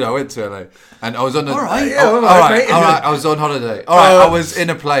 I went to LA and I was on. All right. Yeah, all right. I was on holiday. All right, I was in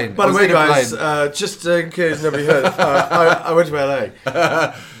a plane. By the way, guys, just in case nobody heard, I went to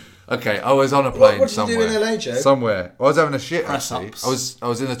LA. Okay, I was on a plane What did somewhere. you do in LA, Joe? Somewhere. I was having a shit. Press Actually, ups. I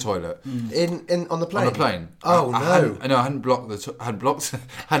was in the toilet. On the plane. On the plane. Oh no! I hadn't locked the toilet.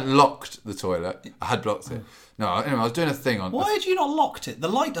 I had blocked it. No, anyway, I was doing a thing on. Why had you not locked it? The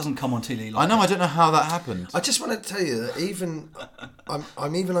light doesn't come on till you lock I know. I don't know how that happened. I just want to tell you that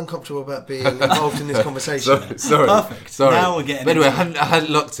I'm even uncomfortable about being involved in this conversation. Sorry. Perfect. Sorry. Now we're getting But anyway, into I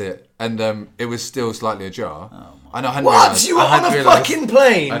hadn't locked it, and it was still slightly ajar. I know. I hadn't What? realised. You were I on a hadn't realised. fucking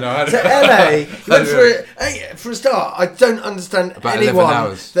plane I know, I to know. LA. You went for a start. I don't understand About 11 anyone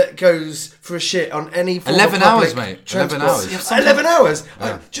hours. that goes for a shit on any form 11 of public hours, mate. 11 transport. hours. 11 hours.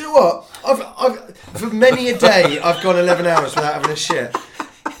 Do you know what? I've for many a day I've gone 11 hours without having a shit.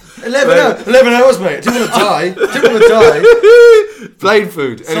 11 hours, mate. I didn't want to die. Plain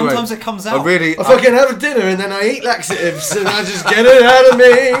food. Anyway, Sometimes it comes out. I fucking have a dinner and then I eat laxatives and I just get it out of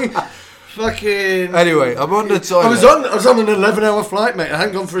me. Fucking. Anyway, I'm on the toilet. I was on an 11-hour flight, mate. I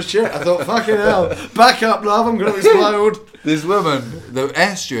hadn't gone for a shit. I thought, fucking hell, back up, love. I'm going to explode. This woman, the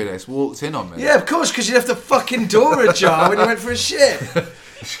air stewardess, walked in on me. Yeah, of course, because you left the fucking door ajar when you went for a shit.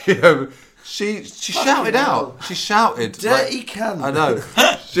 She shouted out. She shouted. Dirty cunt. I know.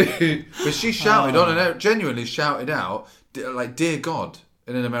 She shouted on an air, genuinely shouted out, like, "Dear God,"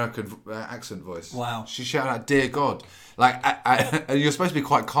 in an American accent voice. Wow. She shouted out, "Dear God." Like, and you're supposed to be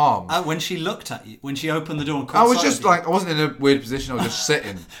quite calm. When she looked at you, when she opened the door and I caught was sight just of you. like, I wasn't in a weird position. I was just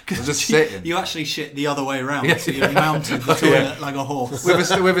sitting. I was just sitting. You actually shit the other way around. Yeah, So you yeah. mounted the toilet like a horse.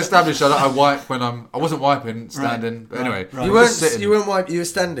 We've established I wipe when I wasn't wiping standing. But anyway, right. You I was just weren't. sitting. You weren't wiping. You were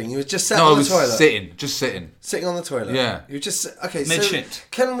standing. You were just sat No, I on the was toilet. sitting. Just sitting. Sitting on the toilet. Yeah. You were just okay. Mid so shit.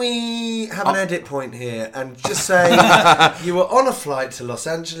 can we have an edit point here and just say you were on a flight to Los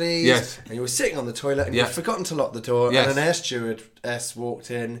Angeles? Yes. And you were sitting on the toilet and Yeah. you'd forgotten to lock the door. Yes. And an air stewardess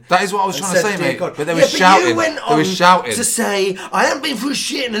walked in. That is what I was and trying to said, say, "Dear mate. God." But they were Yeah, shouting. You went They were on shouting. to say I haven't been for a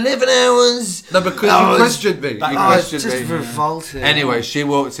shit in 11 hours. No, because Oh, you it's- questioned me. You Oh, it's questioned just me. revolting. Anyway, she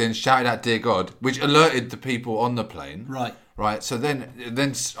walked in, shouted out "Dear God," which alerted the people on the plane. Right. Right. So then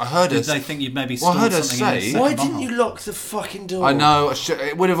I heard her. Did they think you'd maybe Well, I stored heard her something in say- his Why second didn't bumhole? you lock the fucking door? I know.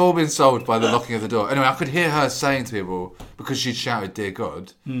 It would have all been solved by the locking of the door. Anyway, I could hear her saying to people, because she'd shouted "Dear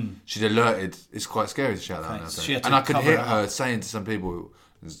God," she'd alerted. It's quite scary to shout that. Okay, now, so she had to and I could cover hear it her up. saying to some people,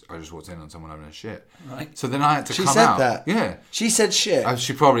 "I just walked in on someone having a shit." Right. So then I had to She come said out. that. Yeah. She said shit.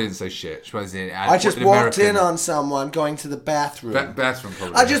 She probably didn't say shit. She probably didn't. I just an walked American- in on someone going to the bathroom. bathroom.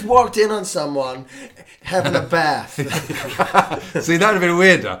 Probably. I just walked in on someone having a bath. See, that would have been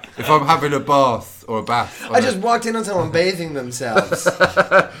weirder if I'm having a bath or a bath. I just walked in on someone bathing themselves.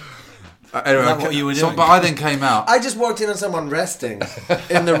 Anyway, Is that what you were doing? But I then came out. I just walked in on someone resting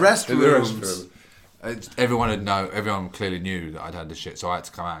in the restrooms. Everyone clearly knew that I'd had the shit, so I had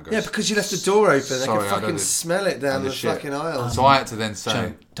to come out and go. Yeah, because you left the door open. They Sorry, could I fucking don't- smell it down and the shit. fucking aisle. So I had to then say,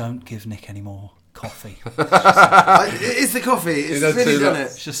 Joe, don't give Nick any more coffee. It's the coffee. It's does really too done much. it.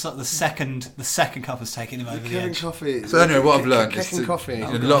 It's just like the second cup has taken him over the Kevin edge. coffee. So anyway, what I've learned is Kicking to coffee.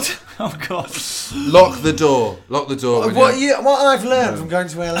 lock Oh god. the door. Lock the door. when What you're- I've learned from going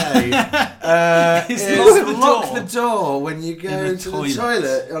to LA Is is lock the lock door. the door when you go In the to toilet. the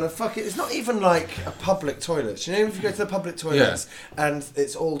toilet on a fucking. It's not even like a public toilet. You know, if you go to the public toilets and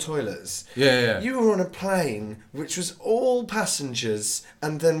it's all toilets. Yeah. You were on a plane which was all passengers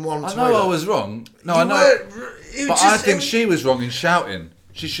and then one I toilet. know I was wrong. No, I know. But I think she was wrong in shouting.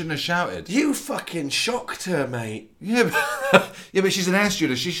 She shouldn't have shouted. You fucking shocked her, mate. Yeah, but she's an air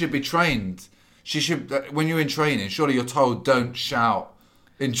stewardess. She should be trained. She should. When you're in training, surely you're told don't shout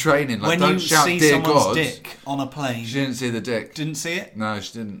in training. Like When don't you shout, see "Dear someone's God." dick on a plane, She didn't see the dick. didn't see it? No,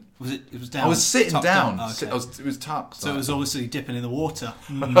 she didn't. Was it? It was down. I was sitting tucked down. Oh, okay. It was tucked. So it was obviously dipping in the water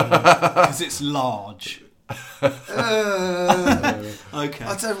because it's large. Okay.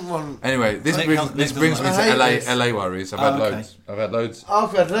 I don't want. Anyway, this Nick brings me doesn't to like- LA worries. I've Oh, had okay. loads. I've had loads.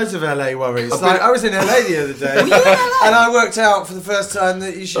 I've had loads of LA worries. I've Like, been- I was in LA the other day, and I worked out for the first time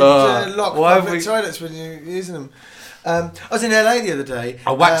that you should lock why have public we- toilets when you're using them. I was in LA the other day.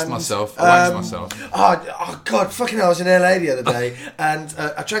 I waxed myself. Oh God, fucking hell! I was in LA the other day, and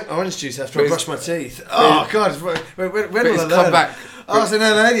I drank orange juice after I brushed my teeth. Oh God, when will I learn? Come back. I was in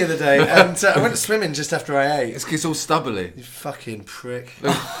LA the other day, and I went swimming just after I ate. It's all stubbly. You fucking prick.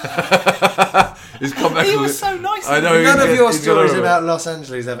 He's come back. He was so nice. I know. None of your stories about Los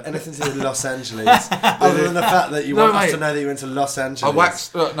Angeles have anything to do with Los Angeles, other than the fact that you want us to know that you went to Los Angeles.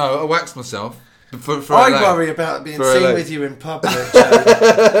 I waxed myself. For I LA. worry about being For seen LA. with you in public, Joe.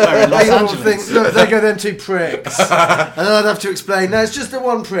 Where in Los They all Angeles? think, look, they go them two pricks. And then I'd have to explain, no, it's just the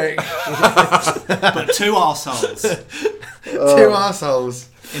one prick. But two arseholes Two arseholes.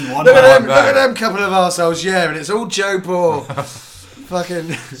 in one Look hour. at them couple of arseholes, yeah, and it's all Joe Bohr.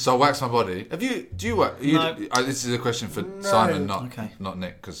 Fucking... So I waxed my body. Do you wax? No. This is a question for Simon, not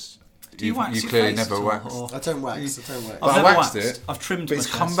Nick, because you wax your clearly face never at all, waxed. or- I don't wax. But I never waxed it. I've trimmed But my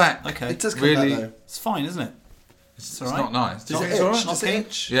it's come chest. back. Okay. It does come Really? back, though. It's fine, isn't it? It's all right. not nice. Do you Not think it's alright? Does it Okay.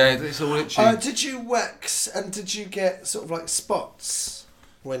 itch? Yeah, it's all itchy. Did you wax and did you get sort of like spots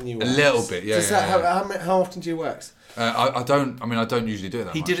when you A wax? little bit, yeah. Does that, how often do you wax? I don't usually do it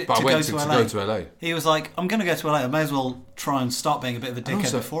that He much. did it but to I went go to to go to LA. He was like, I'm going to go to LA. I may as well try and start being a bit of a dickhead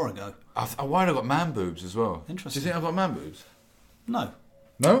also- before I go. I worried I got man boobs as well. Interesting. Do you think I've got man boobs? No.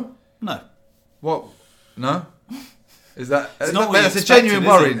 No? No. What? No? Is that... It's not what you that's a expected, genuine is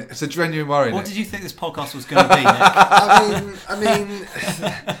worry. it? It's a genuine worry. What Nick. did you think this podcast was going to be, Nick? I mean,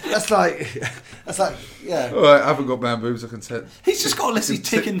 that's like, yeah. All right, I haven't got man boobs. I can tell. He's just got a list of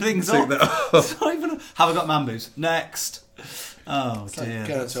ticking things tick off. that off. It's not even have I got man boobs? Next. Oh It's dear. like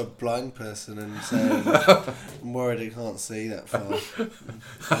going up to a blind person and saying, I'm worried I can't see that far.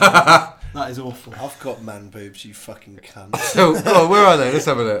 That is awful. I've got man boobs, you fucking cunt. So, go on, where are they? Let's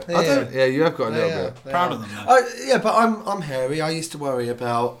have a look. I Yeah. don't. Yeah, you have got a little bit. Proud of them, though. Yeah, but I'm hairy. I used to worry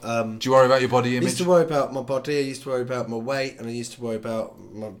about... Do you worry about your body I image? used to worry about my body. I used to worry about my weight, and I used to worry about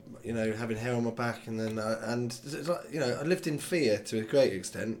my, having hair on my back. And then, I lived in fear to a great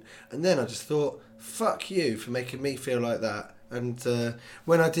extent. And then I just thought, fuck you for making me feel like that. And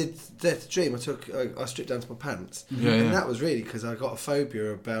when I did Dare to Dream, I stripped down to my pants, and that was really because I got a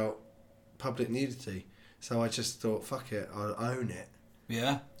phobia about public nudity. So I just thought, fuck it, I'll own it.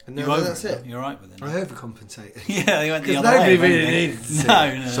 Yeah. And You then over that's it. You're right with it. I overcompensated. Yeah, you went the Because other nobody way. really didn't you? needed to see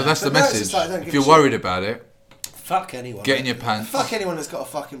No. So that's the But no, it's message. just like, I don't If give you're a shit. worried about it, Fuck anyone. get in your pants. Fuck anyone that's got a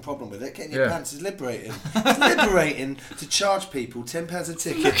fucking problem with it. Getting your Yeah. pants is liberating. It's liberating to charge people £10 a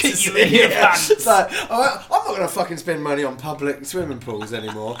ticket. Look to at you see in your it. pants. It's like, I'm not going to fucking spend money on public swimming pools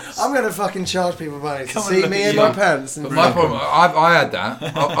anymore. I'm going to fucking charge people money to Come and see look me at in you. my pants. And But my problem, I had that.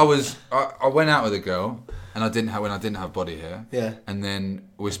 I went out with a girl, and I didn't have body hair. Yeah. And then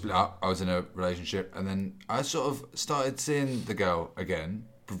we split up. I was in a relationship, and then I sort of started seeing the girl again,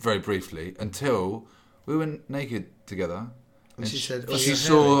 very briefly, until we went naked together. And she said, "Oh, she you're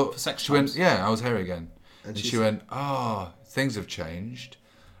saw. For sex She went, times. yeah, I was hairy again, and she she went, oh, things have changed,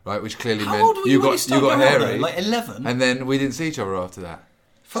 right? Which clearly How meant old were you when you got started going out, hairy, though? Like 11? and then we didn't see each other after that.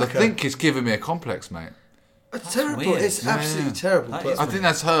 So I Fuck her. think it's given me a complex, mate. It's terrible. weird. It's Yeah, absolutely yeah. terrible. That But, is I think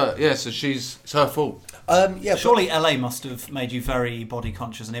that's her. Yeah, so it's her fault. yeah, Surely LA must have made you very body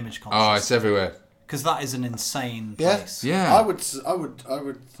conscious and image Oh, conscious. it's everywhere. Because that is an insane Yeah. place. Yeah. I would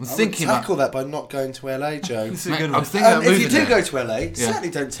thinking tackle that by not going to LA, Joe. It's a Mate, good I'm one. thinking about If moving you do there. go to LA, certainly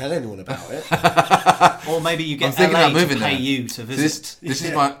don't tell anyone about it. Or maybe you I'm get thinking LA about to moving pay there. you to visit. This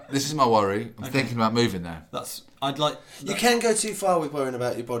is my worry. I'm thinking about moving there. I'd like. You can go too far with worrying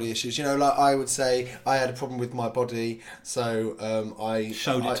about your body issues. Like I would say, I had a problem with my body, so I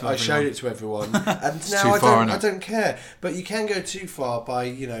Showed it to I showed everyone. it to everyone, and It's now too I far, don't. innit? I don't care. But you can go too far by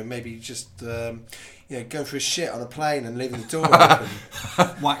maybe just going for a shit on a plane and leaving the door open.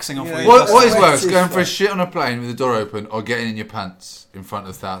 waxing off. Yeah. where you What first- is Way worse, too going for far. a shit on a plane with the door open, or getting in your pants in front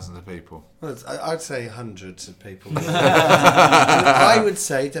of thousands of people? Well, I'd say hundreds of people. And I would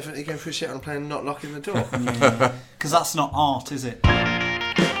say definitely going for a shit on a plane and not locking the door. Because that's not art, is it?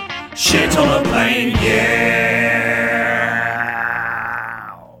 Shit on a plane, yeah.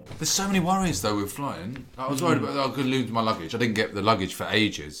 There's so many worries though with flying. I was worried about I could lose my luggage. I didn't get the luggage for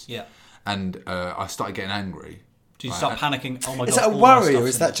ages. Yeah. And I started getting angry. Do you start panicking? Oh my god! Is that a all my worry, or stuff's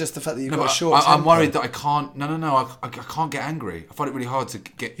is in that it. just the fact that you've No, got a but short I'm temper? worried that I can't. No. I can't get angry. I find it really hard to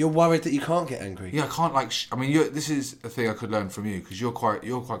get. You're worried that you can't get angry. Yeah, I can't I mean, this is a thing I could learn from you because you're quite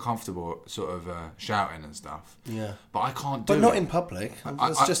comfortable, sort of shouting and stuff. Yeah. But I can't do But it. not in public.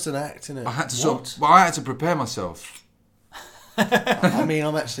 It's I- just an act, isn't it? I had to I had to prepare myself. I mean,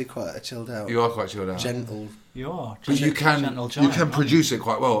 I'm actually quite a chilled out, You are quite chilled out. gentle. You are. But you can gentle giant, aren't you? produce it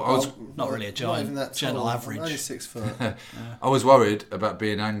quite well. I was Not really a Not giant. even that Gentle tall. average. Only 6 foot. I was worried about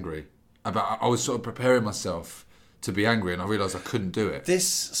being angry. I was sort of preparing myself to be angry, and I realised I couldn't do it. This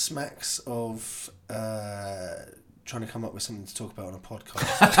smacks of trying to come up with something to talk about on a podcast.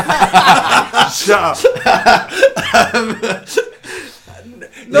 Shut up.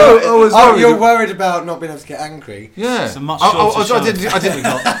 No, I was worried. You're worried about not being able to get angry. Yeah, it's a much shorter show. I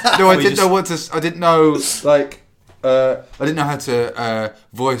didn't know how to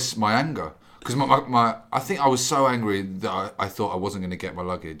voice my anger, because I think I was so angry that I thought I wasn't going to get my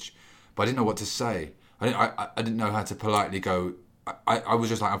luggage, but I didn't know what to say. I didn't know how to politely go. I was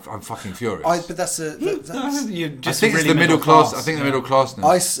just like, I'm fucking furious. But that's You're just I think really it's the middle class. I think yeah. the middle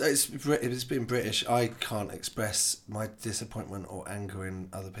classness. It's being British. I can't express my disappointment or anger in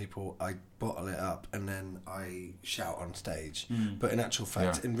other people. I bottle it up and then I shout on stage. But in actual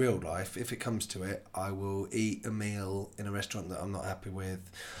fact, in real life, if it comes to it, I will eat a meal in a restaurant that I'm not happy with.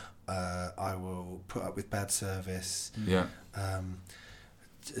 I will put up with bad service. Yeah.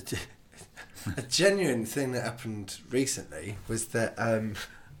 A genuine thing that happened recently was that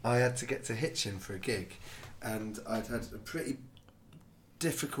I had to get to Hitchin for a gig, and I'd had a pretty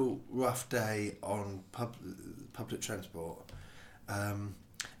difficult, rough day on public transport, and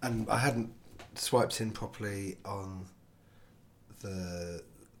I hadn't swiped in properly on the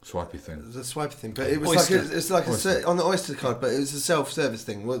Swipey thing. The swipey thing, but it was Oyster. on the Oyster card, but it was a self-service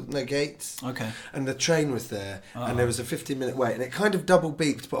thing. Well, no gates. Okay. And the train was there, and there was a 15-minute wait, and it kind of double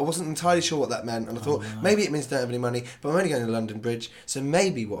beeped, but I wasn't entirely sure what that meant, and I thought maybe it means I don't have any money, but I'm only going to London Bridge, so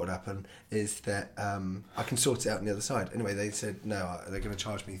maybe what would happen is that I can sort it out on the other side. Anyway, they said no, they're going to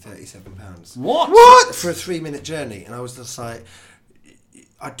charge me £37. What? For a 3-minute journey, and I was just like,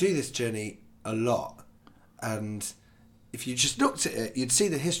 I do this journey a lot, and if you just looked at it, you'd see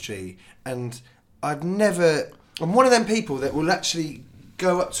the history, and I'm one of them people that will actually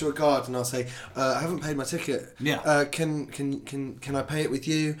go up to a guard and I'll say, I haven't paid my ticket. Yeah. Can I pay it with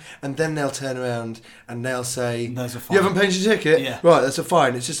you? And then they'll turn around and they'll say, There's a fine. You haven't paid your ticket? Yeah. Right, that's a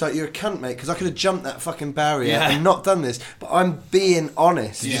fine. It's just like, you're a cunt, mate, because I could have jumped that fucking barrier and not done this, but I'm being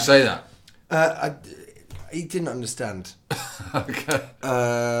honest. Did you say that? He didn't understand. Okay.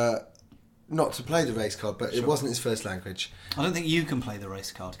 Not to play the race card, but it wasn't his first language. I don't think you can play the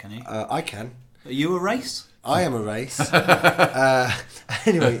race card, can you? I can. Are you a race? I am a race.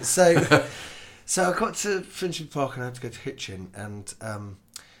 Anyway, so I got to Finchley Park and I had to go to Hitchin, and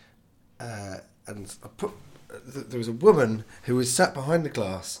I put. There was a woman who was sat behind the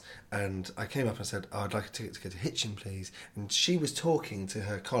glass, and I came up and said, I'd like a ticket to go to Hitchin, please. And she was talking to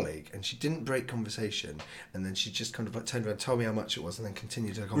her colleague, and she didn't break conversation, and then she just kind of like turned around, told me how much it was, and then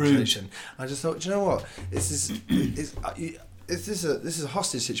continued her conversation. I just thought, do you know what? This is a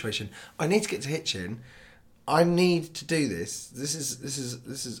hostage situation. I need to get to Hitchin. I need to do this. This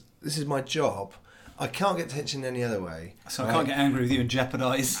is my job. I can't get to Hitchin any other way. So I can't get angry with you and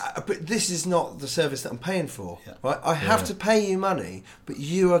jeopardise. But this is not the service that I'm paying for, Yeah. right? I have to pay you money, but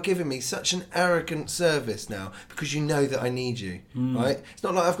you are giving me such an arrogant service now because you know that I need you, right? It's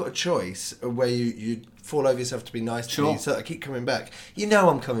not like I've got a choice where you fall over yourself to be nice to me, so I keep coming back. You know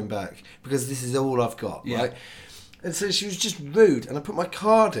I'm coming back because this is all I've got, right? And so she was just rude, and I put my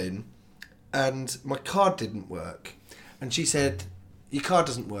card in, and my card didn't work, and she said, your card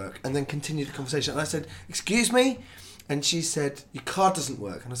doesn't work, and then continued the conversation. And I said, excuse me? And she said, your card doesn't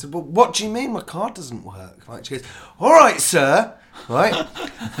work. And I said, well, what do you mean my card doesn't work? Right? She goes, all right, sir. Right? And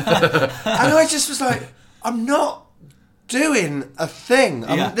I just was like, I'm not doing a thing.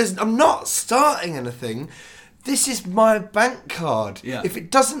 I'm not starting anything. This is my bank card. Yeah. If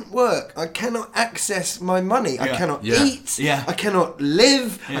it doesn't work, I cannot access my money. I cannot eat. Yeah. I cannot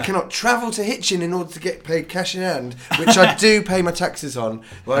live. Yeah. I cannot travel to Hitchin in order to get paid cash in hand, which I do pay my taxes on.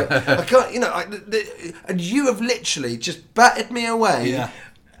 Right? I can't, and you have literally just battered me away. Yeah.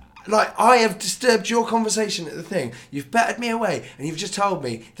 Like, I have disturbed your conversation at the thing. You've battered me away, and you've just told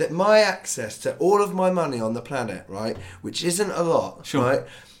me that my access to all of my money on the planet, right, which isn't a lot, right,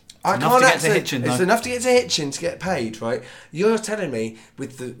 I can't access. It's enough to get to Hitchin to get paid, right? You're telling me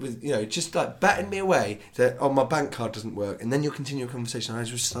with just like batting me away that my bank card doesn't work, and then you'll continue a conversation. I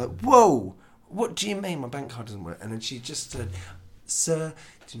was just like, whoa, what do you mean my bank card doesn't work? And then she just said, sir,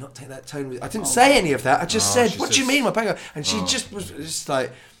 do not take that tone with. I didn't say any of that. I just said, what do you mean my bank card? And she just was just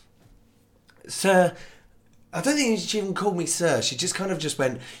like, sir. I don't think she even called me sir. She just kind of just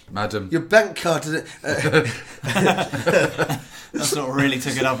went, madam. Your bank card. That's not really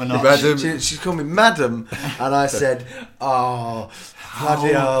took it up a notch. Madam. She called me madam, and I said, "Oh,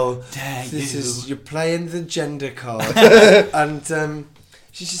 bloody hell! You're playing the gender card." And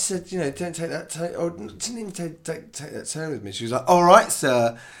she just said, "Don't take that tone." Or didn't even take that tone with me. She was like, "All right,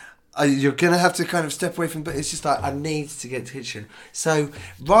 sir. You're going to have to kind of step away from." But it's just like I need to get to Hitchin. So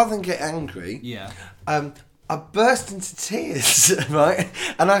rather than get angry, I burst into tears, right?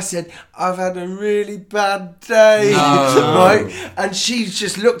 And I said, I've had a really bad day, right? And she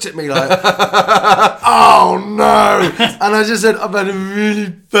just looked at me like, oh no! And I just said, I've had a really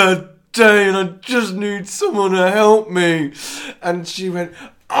bad day and I just need someone to help me. And she went,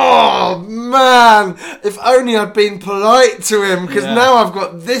 oh man, if only I'd been polite to him, because now I've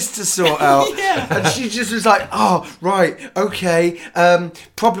got this to sort out. And she just was like, oh, right, okay,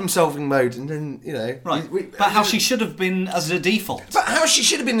 problem solving mode. And then, you know. Right. But how she should have been as a default. But how she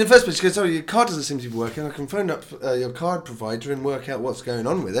should have been in the first place, because, oh, your card doesn't seem to be working. I can phone up your card provider and work out what's going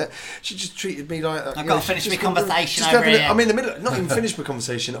on with it. She just treated me like... I've got to finish my conversation over here. I'm in the middle, not even finished my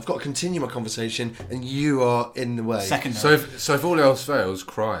conversation. I've got to continue my conversation, and you are in the way. Secondary. So if all else fails,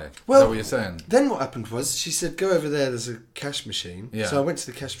 cry. Well, is that what you're saying? Then what happened was, she said, go over there, there's a cash machine. Yeah. So I went to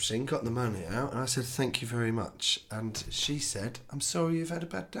the cash machine, got the money out, and I said, thank you very much. And she said, I'm sorry you've had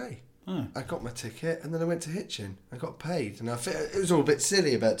a bad day. I got my ticket, and then I went to Hitchin. I got paid, and it was all a bit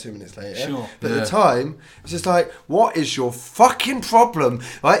silly about 2 minutes later. Sure. But at the time, it was just like, what is your fucking problem?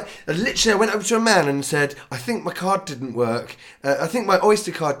 Right? And literally, I went over to a man and said, I think my card didn't work. I think my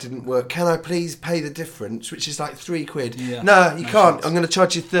Oyster card didn't work. Can I please pay the difference, which is like £3? Yeah. No, you can't. I'm going to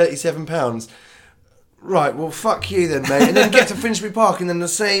charge you £37. Right, well, fuck you then, mate. And then get to Finsbury Park, and then the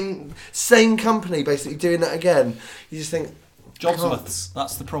same company basically doing that again. You just think... Jobsworths.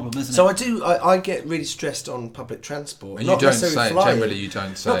 That's the problem, isn't it? So I get really stressed on public transport. And not you don't necessarily say, flying. generally you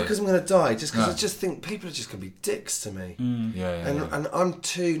don't say. Not because I'm going to die, just because No. I just think people are just going to be dicks to me. Yeah. And I'm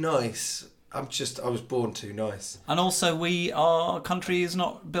too nice. I was born too nice. And also, our country is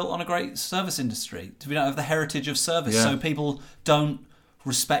not built on a great service industry. We don't have the heritage of service, so people don't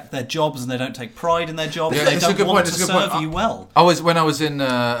respect their jobs and they don't take pride in their jobs. Yeah, they it's a don't good want point, to it's a good serve point. you well. When I was in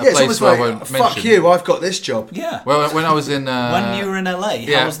a It's place almost where I like, won't fuck mention. you, I've got this job. Yeah. Well, when I was in... when you were in LA,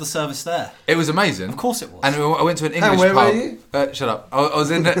 how was the service there? It was amazing. Of course it was. And I went to an English where pub. were you? Shut up. I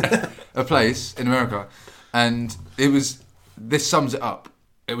was in a place in America, and it was... This sums it up.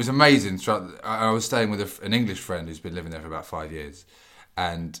 It was amazing. I was staying with an English friend who's been living there for about 5 years,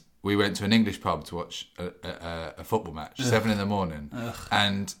 and we went to an English pub to watch a football match, 7 a.m,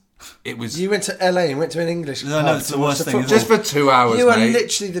 and it was... You went to LA and went to an English pub. No, it's the worst thing. Just for 2 hours, You are mate.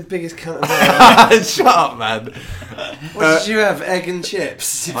 literally the biggest cunt of all. Shut up, man. What did you have? Egg and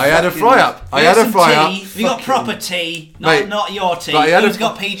chips? I had a fry-up. Have you got proper tea? Mate, Not your tea. but I had Who's a-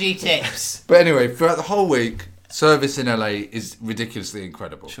 got PG tips? But anyway, throughout the whole week, service in LA is ridiculously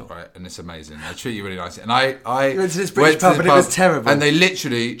incredible, right? And it's amazing. They treat you really nicely. And I You went to this British pub and it was terrible. And they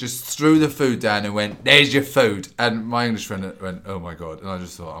literally just threw the food down and went, "There's your food." And my English friend went, "Oh my god!" And I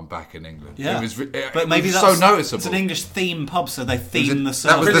just thought, I'm back in England. Yeah. But maybe it was that's so noticeable. It's an English theme pub, so they theme the That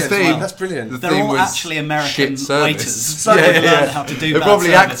service. was the as theme. well. That's brilliant. The They're theme all was actually American shit service. waiters. So they've learned how to do They're bad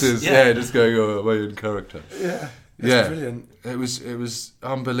probably service. actors. Yeah, just going away in character. Yeah. Yeah, brilliant. It was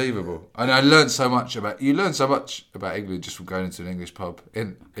unbelievable, and I learned so much about. You learn so much about England just from going into an English pub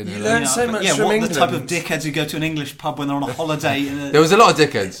in You LA. learn so much yeah, from what England. the type of dickheads who go to an English pub when they're on a holiday. There was a lot of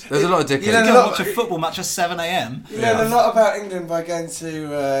dickheads. There's a lot of dickheads. You know, Go watch a football match at 7 a.m. You learn a lot about England by going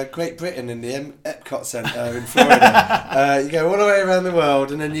to Great Britain in the Epcot Centre in Florida. You go all the way around the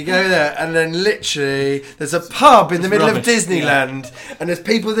world, and then you go there, and then literally there's a pub in the middle rubbish. of Disneyland, and there's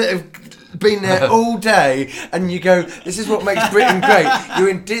people that have been there all day, and you go, this is what makes Britain great. You're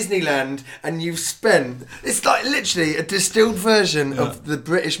in Disneyland and you've spent, it's like literally a distilled version of the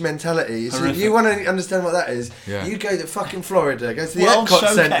British mentality. So if you want to understand what that is, you go to fucking Florida, go to the World Epcot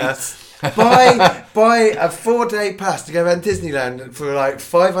Showcase. Centre, buy a 4-day pass to go around Disneyland for like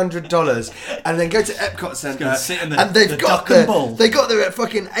 $500, and then go to Epcot Centre, sit in the- and they've the got duck and there. ball. They got there at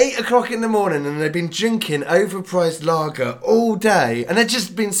fucking 8 o'clock in the morning, and they've been drinking overpriced lager all day, and they've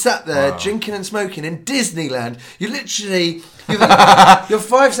just been sat there drinking and smoking in Disneyland. You literally. You're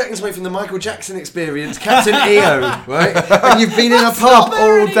 5 seconds away from the Michael Jackson experience, Captain EO, right? And you've been in a pub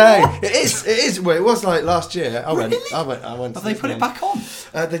all day. It is. Well, it was like last year. I went. Have they put it back on?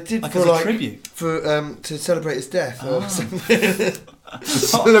 They did Like for as a like tribute? for to celebrate his death or something.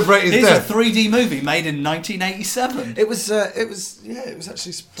 Celebrate his Here's death. a 3D movie made in 1987. It was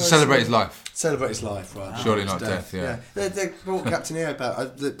actually To celebrate his life. Celebrate his life, right? Surely His not death, yeah. They brought Captain EO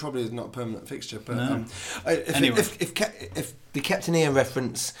back. That probably is not a permanent fixture, but Anyway. if the Captain EO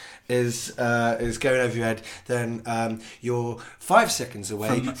reference is going over your head, then you're 5 seconds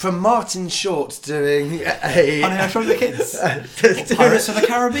away from Martin Short doing Honey, I Shrunk the Kids. doing, Pirates of the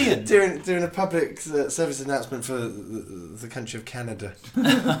Caribbean. doing a public service announcement for the country of Canada.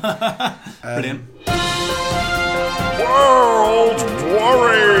 Brilliant. World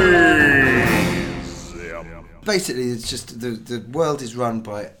Worries. Basically, it's just the world is run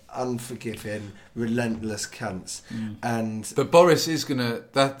by unforgiving, relentless cunts. But Boris is gonna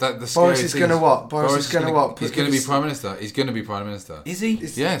Boris is gonna what? Boris is gonna what? He's gonna be Prime Minister. He's gonna be Prime Minister. Is he?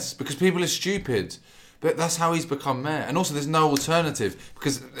 Yes, because people are stupid. But that's how he's become mayor. And also, there's no alternative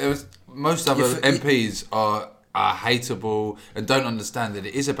because most other MPs are hateable and don't understand that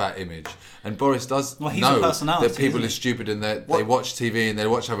it is about image. And Boris does know that people are stupid and that they watch TV and they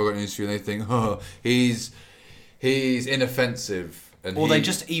watch Have I Got News For You and they think, oh, he's inoffensive. Or they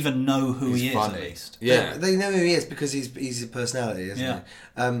just even know who he is, funny. at least. Yeah, they know who he is because he's a personality, isn't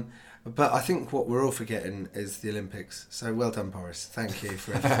he? But I think what we're all forgetting is the Olympics. So well done, Boris. Thank you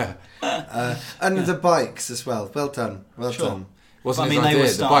for everything. And the bikes as well. Well done. Well done. Wasn't his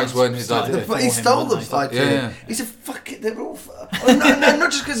idea. The bikes weren't his idea. But he stole the idea. Yeah. He's a fucking... They're all... no,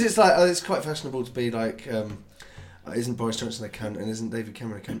 not just because it's like... it's quite fashionable to be like... isn't Boris Johnson a cunt and isn't David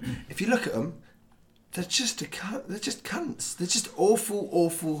Cameron a cunt? If you look at them... They're just They're just cunts. They're just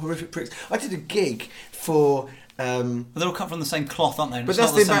awful, horrific pricks. I did a gig for... They're all cut from the same cloth, aren't they? But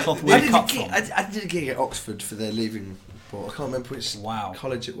that's the same cloth we're cut from. I did a gig at Oxford for their leaving ball. I can't remember which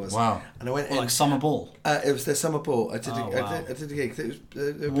college it was. Wow. And I went in... Like summer ball? It was their summer ball. I did a gig.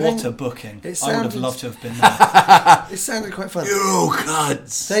 What a booking. I would have loved to have been there. It sounded quite fun. You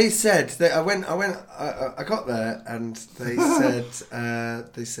cunts. They said... I got there and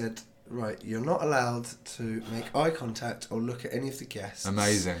they said... Right, you're not allowed to make eye contact or look at any of the guests.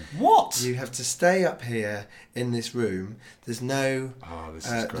 Amazing. What? You have to stay up here in this room. There's no. This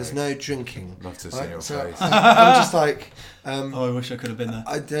is great. There's no drinking. Love to see your face. I'm just like. I wish I could have been there.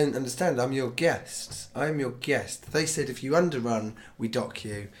 I don't understand. I'm your guest. I'm your guest. They said if you underrun, we dock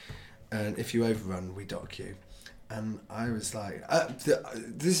you, and if you overrun, we dock you. And I was like,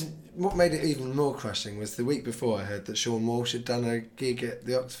 what made it even more crushing was the week before I heard that Sean Walsh had done a gig at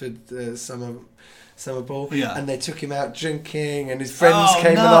the Oxford summer ball, and they took him out drinking, and his friends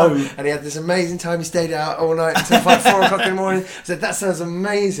came along, and he had this amazing time. He stayed out all night until like 4 o'clock in the morning. I said, that sounds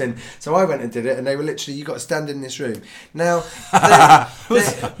amazing. So I went and did it, and they were literally, you got to stand in this room. Now, stand in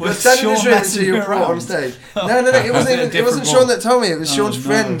this room until you're brought on stage. No, it wasn't Sean that told me. It was Sean's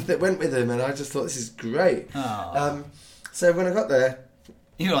friend that went with him, and I just thought, this is great. So when I got there,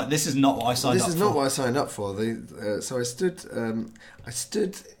 you're like, this is not what I signed up for. This is not what I signed up for. So I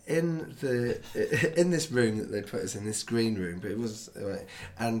stood in this room that they put us in, this green room, but it was,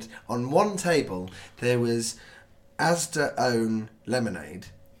 and on one table there was Asda own lemonade,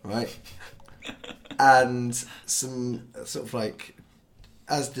 right, and some sort of like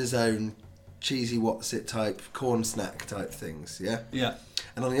Asda's own cheesy what's it type corn snack type things, yeah.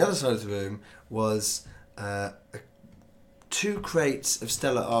 And on the other side of the room was 2 crates of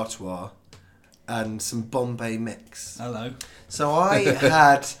Stella Artois and some Bombay mix. Hello. So I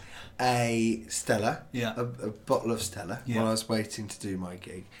had a Stella, a bottle of Stella, while I was waiting to do my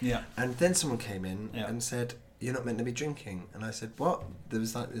gig. Yeah. And then someone came in and said, you're not meant to be drinking. And I said, what? There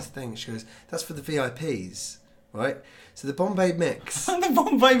was like this thing. She goes, that's for the VIPs, right? So the Bombay mix... The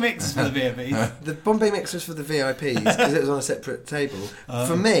Bombay mix is for the VIPs? The Bombay mix was for the VIPs because it was on a separate table.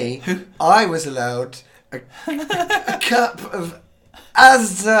 For me, I was allowed... a cup of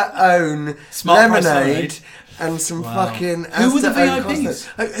Asda own lemonade and some fucking Asda. Who were the VIPs?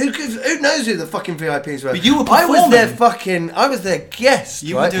 Who knows who the fucking VIPs were? But you were performing. I was their guest.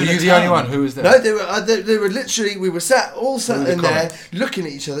 You right? were you the only one? Who was there? No, they were literally. We were sat in there looking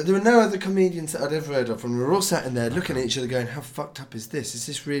at each other. There were no other comedians that I'd ever heard of, and we were all sat in there looking at each other, going, "How fucked up is this? Is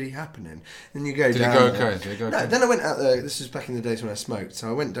this really happening?" And you go down. Did it go okay? No. Then I went out there. This was back in the days when I smoked. So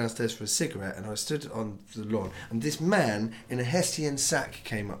I went downstairs for a cigarette, and I stood on the lawn, and this man in a Hessian sack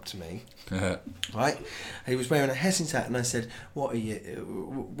came up to me. Right, he was wearing a Hessian hat, and I said, "What are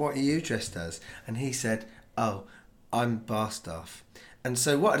you dressed as?" And he said, "Oh, I'm bar staff." And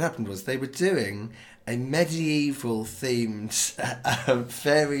so what had happened was they were doing a medieval themed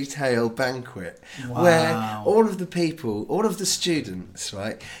fairy tale banquet where all of the students,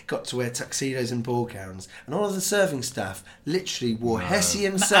 right, got to wear tuxedos and ball gowns, and all of the serving staff literally wore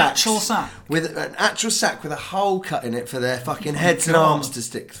Hessian sacks with an actual sack with a hole cut in it for their fucking heads and arms to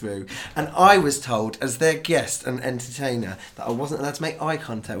stick through. And I was told as their guest and entertainer that I wasn't allowed to make eye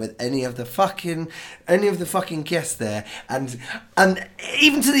contact with any of the fucking guests there, and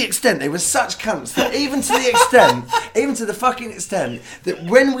even to the extent they were such cunts that even to the fucking extent that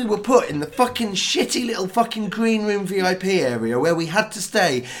when we were put in the fucking shitty little fucking green room VIP area where we had to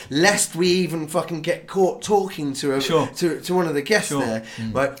stay lest we even fucking get caught talking to one of the guests there,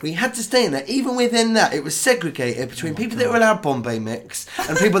 right? We had to stay in there. Even within that, it was segregated between people that were allowed Bombay mix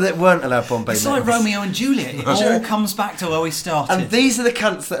and people that weren't allowed Bombay mix. It's like Romeo and Juliet. It all comes back to where we started. And these are the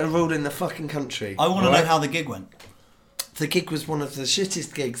cunts that are ruling the fucking country. I want to know how the gig went. the gig was one of the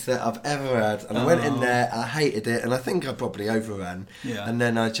shittest gigs that I've ever had, and I went in there, I hated it, and I think I probably overran. Yeah. And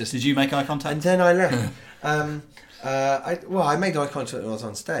then I just... Did you make eye contact? And then I left. I made eye contact when I was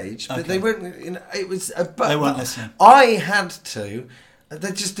on stage, but they weren't. You know, it was. They weren't listening. I had to.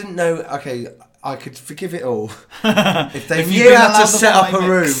 They just didn't know. Okay, I could forgive it all if they knew how to set up a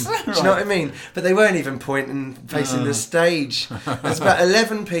room. Right. Do you know what I mean? But they weren't even pointing facing the stage. There's about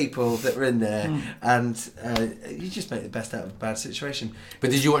 11 people that were in there, and you just make the best out of a bad situation.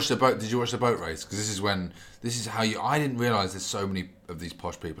 But did you watch the boat? Did you watch the boat race? Because this is how you. I didn't realise there's so many of these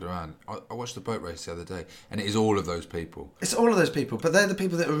posh people around. I watched the boat race the other day, and it is all of those people. It's all of those people, but they're the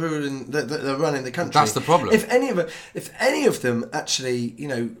people that are ruling, that are running the country. That's the problem. If any of them actually,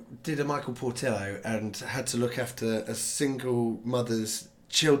 did a Michael Portillo and had to look after a single mother's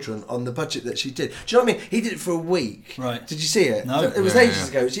children on the budget that she did. Do you know what I mean? He did it for a week. Right. Did you see it? No. It was ages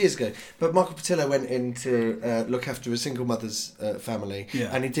ago. It was years ago. But Michael Portillo went in to look after a single mother's family,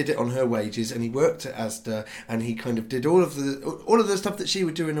 and he did it on her wages. And he worked at Asda, and he kind of did all of the stuff that she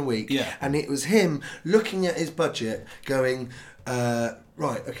would do in a week. Yeah. And it was him looking at his budget, going, right,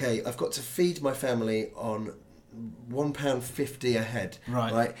 okay, I've got to feed my family on £1.50 a head,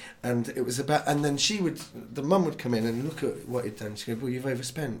 right? And it was about, and then the mum would come in and look at what he'd done. She'd go, "Well, you've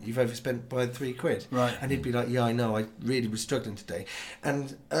overspent by £3," right? And he'd be like, "Yeah, I know. I really was struggling today."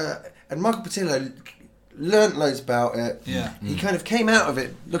 And Michael Portillo learnt loads about it. Yeah, he kind of came out of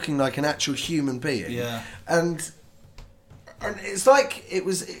it looking like an actual human being. Yeah, and it's like it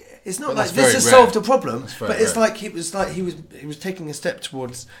was. It's not like this has solved a problem, but it's rare. like he was taking a step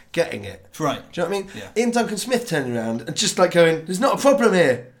towards getting it. Right. Do you know what I mean? Yeah. Ian Duncan Smith turning around and just like going, "There's not a problem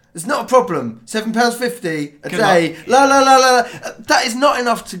here. There's not a problem. £7.50 a day. La la la la. That is not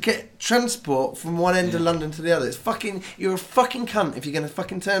enough to get transport from one end of London to the other. It's fucking. You're a fucking cunt if you're going to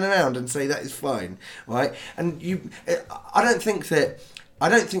fucking turn around and say that is fine, right? And I don't think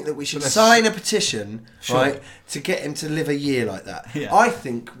that we should sign a petition, right, to get him to live a year like that. Yeah. I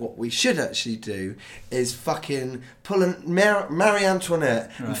think what we should actually do is fucking pull a Marie Antoinette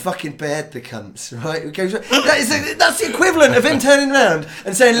and fucking behead the cunts, right? That's the equivalent of him turning around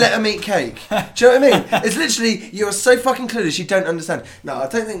and saying, "Let them eat cake." Do you know what I mean? It's literally, you're so fucking clueless, you don't understand. No, I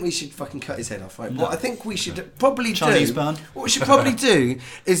don't think we should fucking cut his head off, right? No. What I think we should probably Chinese do... burn. What we should probably do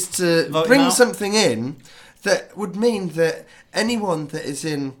is to Vote him bring out. something in that would mean that anyone that is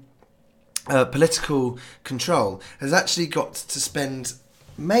in political control has actually got to spend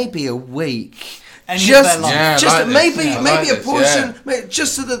maybe a week, maybe a portion,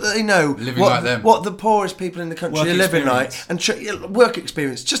 just so that they know what the poorest people in the country are living like, and work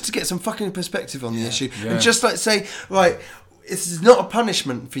experience, just to get some fucking perspective on the issue, and just like say, right, this is not a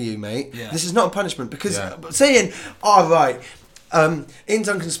punishment for you, mate. Yeah. This is not a punishment, because saying, "All right, Ian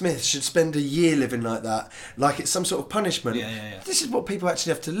Duncan Smith should spend a year living like that, like it's some sort of punishment." This is what people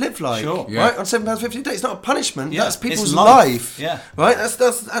actually have to live like, right? On £7.50 a day, it's not a punishment. That's people's life, right?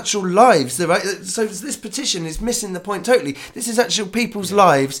 That's actual lives, right? So this petition is missing the point totally. This is actual people's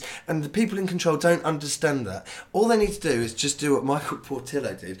lives, and the people in control don't understand that. All they need to do is just do what Michael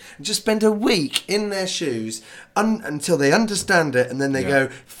Portillo did, and just spend a week in their shoes until they understand it, and then they go,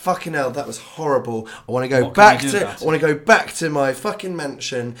 "Fucking hell, that was horrible. I want to go back to my fucking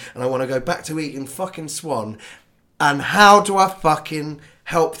mansion, and I want to go back to eating fucking swan, and how do I fucking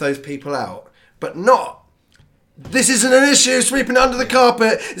help those people out?" But not, "This isn't an issue, sweeping it under the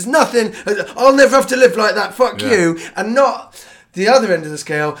carpet, it's nothing, I'll never have to live like that, fuck you," and not the other end of the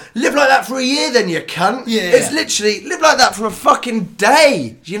scale, "Live like that for a year then, you cunt." It's literally, live like that for a fucking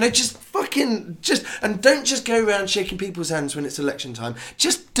day, and don't just go around shaking people's hands when it's election time.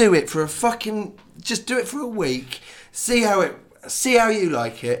 Just do it for a week, see how you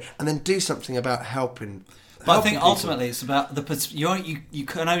like it, and then do something about helping. But I think ultimately it's about you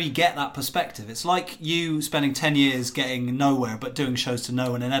can only get that perspective. It's like you spending 10 years getting nowhere but doing shows to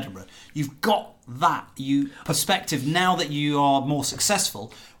no one in Edinburgh. You've got that perspective now that you are more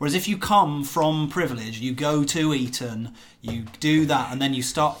successful. Whereas if you come from privilege, you go to Eton, you do that, and then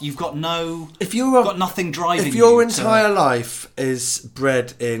you've got nothing driving you. If your entire life is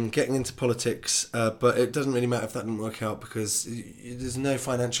bred in getting into politics, but it doesn't really matter if that didn't work out, because there's no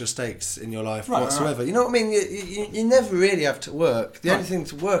financial stakes in your life whatsoever. Right. You know what I mean? You never really have to work. The only thing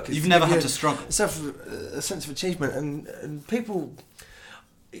to work is you've never had to struggle. A sense of achievement, and people,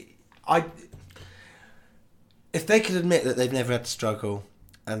 if they could admit that they've never had to struggle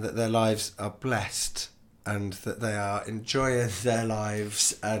and that their lives are blessed, and that they are enjoying their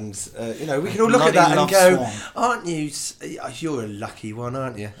lives, and we can all look at that and go, aren't you, you're a lucky one,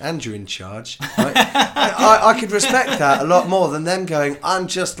 aren't you, and you're in charge, right? I could respect that a lot more than them going, I'm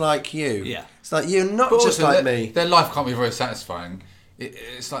just like you. Yeah, it's like, you're not just like me. Their life can't be very satisfying.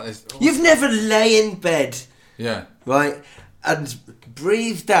 It's like this. You've never lay in bed, right, and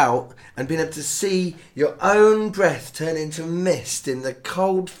breathed out and been able to see your own breath turn into mist in the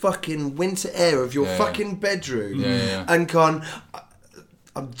cold fucking winter air of your fucking bedroom and gone,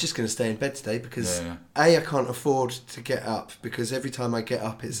 I'm just going to stay in bed today because I can't afford to get up, because every time I get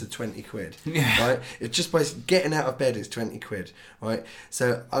up it's a 20 quid, right? It's just by getting out of bed is 20 quid, right?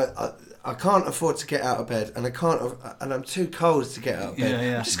 So I can't afford to get out of bed, and and I'm too cold to get out of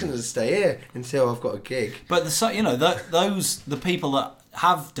bed. I'm just going to stay here until I've got a gig. But the people that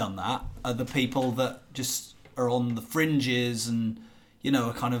have done that are the people that just are on the fringes and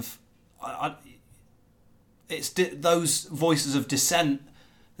are kind of those voices of dissent.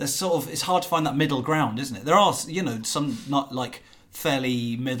 There's it's hard to find that middle ground, isn't it? There are some not like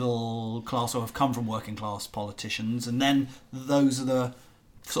fairly middle class or have come from working class politicians, and then those are the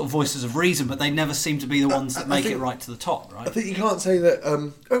sort of voices of reason, but they never seem to be the ones that make it right to the top, right? I think you can't say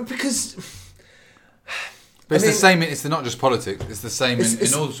that because. But it's the same. It's not just politics. It's the same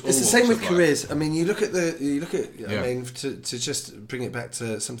in all. It's the same with careers. I mean, you look at. I mean, to just bring it back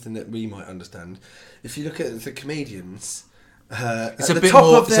to something that we might understand. If you look at the comedians, it's a bit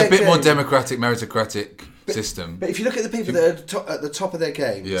more. It's a bit more democratic, meritocratic system. But if you look at the people that are at the top of their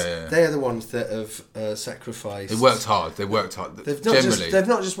games, they are the ones that have sacrificed. They worked hard. They've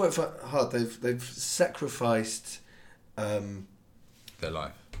not just worked hard. They've sacrificed their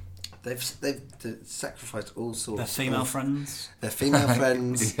life. They've sacrificed all sorts. Their female friends. Their female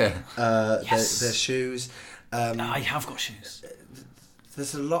friends. Their shoes. I have got shoes.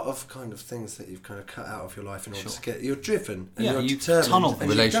 There's a lot of kind of things that you've kind of cut out of your life in order to get. You're driven and you're you determined. tunnel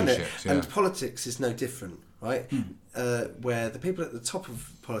and you've done it. Relationships, And politics is no different, right? Where the people at the top of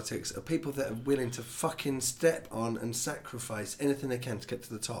politics are people that are willing to fucking step on and sacrifice anything they can to get to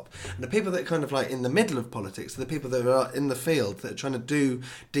the top. And the people that are kind of like in the middle of politics are the people that are in the field that are trying to do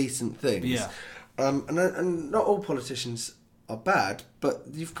decent things. Yeah. And not all politicians are bad, but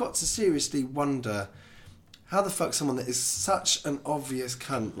you've got to seriously wonder how the fuck someone that is such an obvious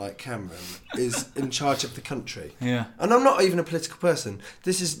cunt like Cameron is in charge of the country. Yeah. And I'm not even a political person.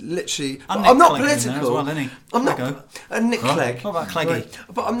 This is literally. And I'm not Nick Clegg political. as well, isn't he? I'm not. There you go. And Nick Clegg. What about Cleggy? Right.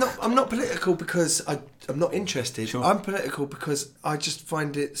 But I'm not political because I'm not interested. Sure. I'm political because I just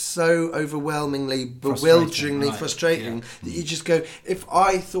find it so overwhelmingly, bewilderingly frustrating that you just go, if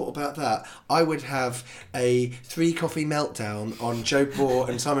I thought about that, I would have a 3 coffee meltdown on Joe Bohr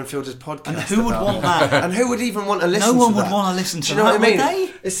and Simon Fielder's podcast. And who would want that? And who would even want to listen to that? No one would want to listen to that. Do you know what I mean? Would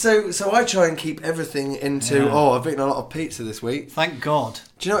they? It's so I try and keep everything into, I've eaten a lot of pizza this week. Thank God.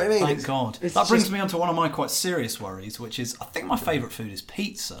 Do you know what I mean? Thank God. That brings me on to one of my quite serious worries, which is I think my favourite food is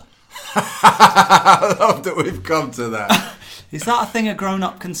pizza. I love that we've come to that. Is that a thing a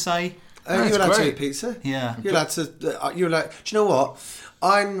grown-up can say? You're allowed to eat pizza. Yeah. You're allowed to. You're allowed. Do you know what?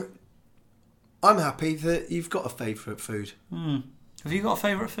 I'm happy that you've got a favourite food. Have you got a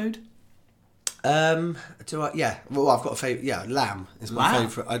favourite food? Do I? Yeah. Well, I've got a favourite. Yeah, lamb is my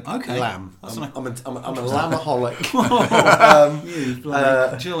favourite. Okay. Lamb. That's I'm a lamaholic.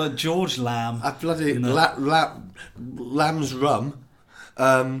 George Lamb. I bloody lamb's rum.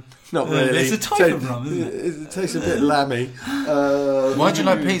 Not really. It's a type of rum, isn't it? It tastes a bit lammy. Why do you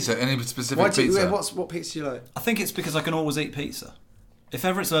like pizza? Any specific pizza? What pizza do you like? I think it's because I can always eat pizza. If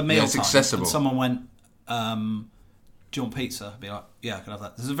ever it's a meal it's time accessible. and someone went, do you want pizza? I'd be like, yeah, I can have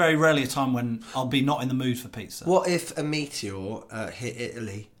that. There's very rarely a time when I'll be not in the mood for pizza. What if a meteor hit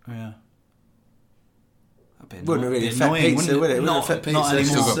Italy? Yeah. Wouldn't really affect pizza, would it? It wouldn't affect pizza. We've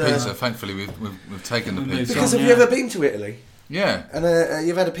still got pizza. Thankfully, we've taken the pizza. Because have you ever been to Italy? Yeah. And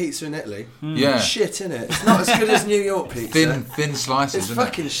you've had a pizza in Italy? Yeah. Shit, innit? It's not as good as New York pizza. Thin slices, It's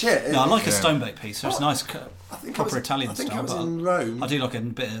fucking shit. No, I like a stone-baked pizza. It's nice, proper Italian I think style. I was in Rome. I do like a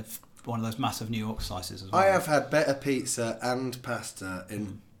bit of one of those massive New York slices as well. I have had better pizza and pasta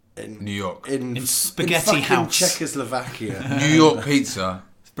in New York. In Spaghetti in House. Czechoslovakia. New York pizza.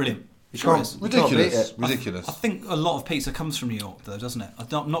 It's brilliant. Ridiculous. Ridiculous. I think a lot of pizza comes from New York, though, doesn't it?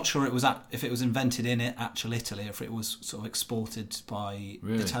 I'm not sure if it was invented in actual Italy, or if it was sort of exported by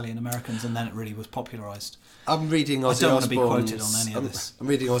Italian Americans, and then it really was popularised. I'm reading Ozzy Osbourne's... I don't want to be quoted on any of this. I'm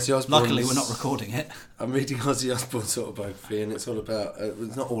reading Ozzy Osbourne's... Luckily, we're not recording it. I'm reading Ozzy Osbourne's autobiography, and it's all about...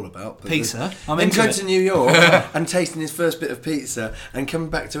 it's not all about... But pizza? I'm into going to New York and tasting his first bit of pizza and coming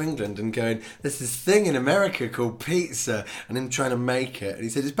back to England and going, there's this thing in America called pizza, and him trying to make it. And he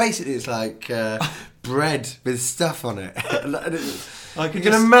said, it's basically it's like bread with stuff on it. I You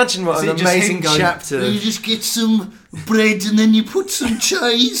can imagine what an amazing chapter. You just get some bread and then you put some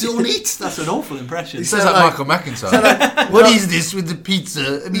cheese on it. That's an awful impression. It sounds like Michael McIntyre. What is this with the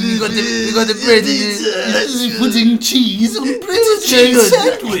pizza? I mean, you got the bread and you're putting cheese on bread and cheese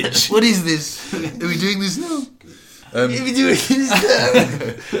sandwich. What is this? Are we doing this now? Are we doing this now?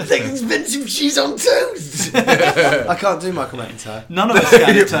 It's like expensive cheese on toast. I can't do Michael McIntyre. None of us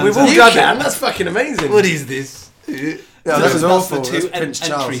can, it turns We've all out. done that. That's fucking amazing. What is this? Yeah, that was That's awful. the two That's Prince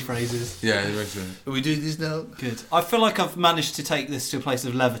entry Charles. phrases. Yeah, it makes sense. Are we doing this now? Good. I feel like I've managed to take this to a place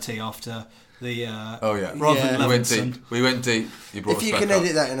of levity after the. Oh yeah, Rather Yeah. than we went Levinson. deep. We went deep. You brought If us you back can up.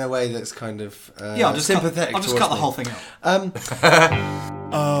 edit that in a way that's kind of Yeah, I'll just sympathetic. I'll just cut the towards whole me. thing out.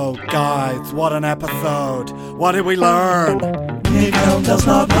 Oh, guys, what an episode. What did we learn? Nick Helm does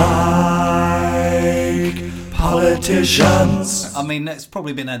not like politicians. I mean, it's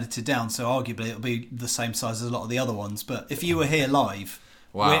probably been edited down, so arguably it'll be the same size as a lot of the other ones. But if you were here live,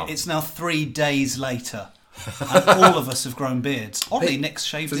 Wow. it's now 3 days later, and all of us have grown beards. Oddly, Nick's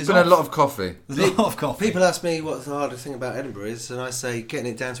shaved There's his been off. a lot of coffee. There's a lot of coffee. People ask me what's the hardest thing about Edinburgh is, and I say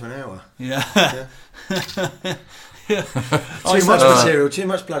getting it down to an hour. Yeah. Too much material, too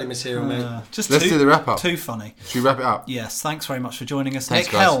much bloody material, mate. Just Let's do the wrap up. Too funny. Should we wrap it up? Yes, thanks very much for joining us, Thanks,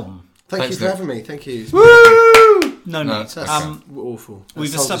 Nick guys. Helm. Thank Thanks, you for Nick. having me. Thank you. No, No, need. that's okay. Awful. We've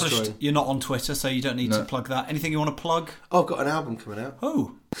That's established soul-destroying. you're not on Twitter, so you don't need to No. plug that. Anything you want to plug? Oh, I've got an album coming out.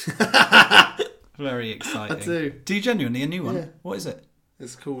 Oh. Very exciting. I do. Do you genuinely? A new one? Yeah. What is it?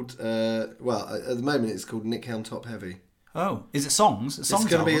 It's called, at the moment it's called Nick Helm Top Heavy. Oh, is it songs? It's going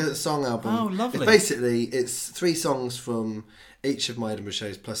to be a song album. Oh, lovely. It's 3 songs from each of my Edinburgh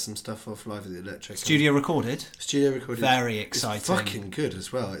shows, plus some stuff off Live at the Electric. Studio recorded. Studio recorded. Very It's exciting. fucking good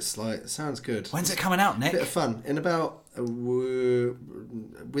as well. It's like, it sounds good. When's it coming out, Nick? Bit of fun. In about, within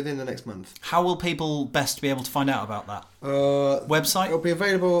the next month. How will people best be able to find out about that? It'll Website? be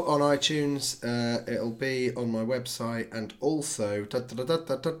available on iTunes. It'll be on my website, and also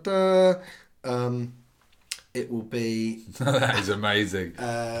it will be That is amazing.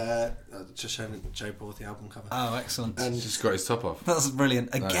 just showing Joe bought the album cover. Oh, excellent. And Just got his top off. That's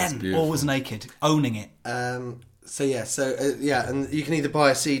brilliant. Again, beautiful. always naked, owning it. and you can either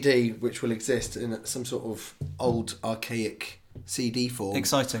buy a CD, which will exist in some sort of old archaic CD form,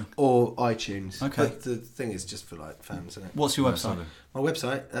 Exciting. or iTunes. Okay. But the thing is just for like fans, isn't it? What's your Nice, website? lovely. My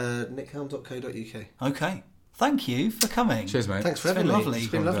website, nickhelm.co.uk. Okay. Thank you for coming. Cheers, mate. Thanks for It's having been me. lovely.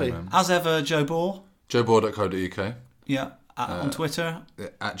 It's been Well done, lovely. man. As ever, Joe Bohr. JoeBohr.co.uk. Yeah. On Twitter.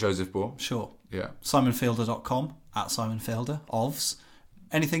 At Joseph Bohr. Sure. Yeah. SimonFielder.com. At Simon Fielder. Ovs.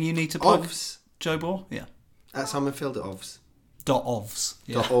 Anything you need to plug? Ovs. Joe Bohr? Yeah. At Simon Field at Ovs. .ovs.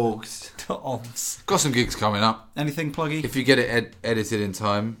 Yeah. .orgs. .ovs. Got some gigs coming up. Anything pluggy? If you get it edited in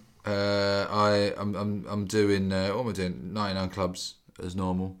time, I'm doing what am I doing? 99 clubs as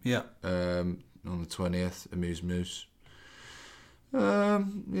normal. Yeah. On the 20th, Amuse Moose.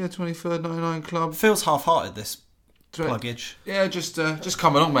 23rd, 99 club. Feels half-hearted, this Tw- pluggage. Yeah, just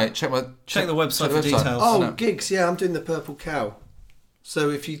come along, mate. Check the website for website. details. Oh, No. gigs, yeah, I'm doing the Purple Cow.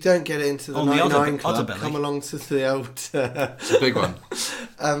 So if you don't get it into the On the 99 club, Udderbelly. come along to the old... It's a big one.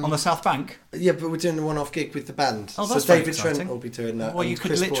 On the South Bank? yeah, but we're doing a one-off gig with the band. Oh, that's so very David exciting. Trent will be doing that. Well, you and could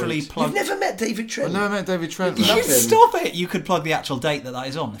Chris literally Boyd. plug... You've never met David I Trent? know I met David Trent. You though. love him. Stop it! You could plug the actual date that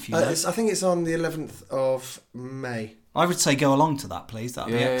is on if you know. I think it's on the 11th of May. I would say go along to that, please.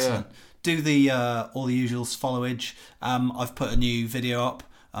 That'd be Yeah, excellent. Do the all the usuals followage. I've put a new video up.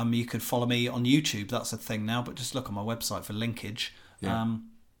 You could follow me on YouTube. That's a thing now, but just look on my website for linkage. Yeah.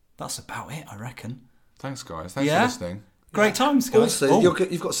 That's about it, I reckon. Thanks, guys. Thanks Yeah? for listening. Great times, guys. Also, Oh,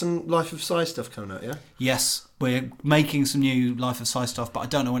 you've got some Life of Size stuff coming out, yeah? yes, we're making some new Life of Size stuff, but I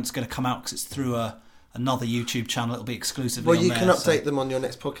don't know when it's going to come out because it's through another YouTube channel. It'll be exclusively Well, on you there, can so- update them on your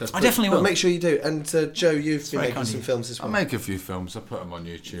next podcast. I definitely but will. make sure you do. And Joe, you've been very making kind of some you. films as I well. make a few films. I put them on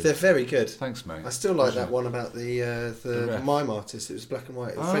YouTube. They're very good. Thanks, mate. I still like that one about the ref. mime artist. It was black and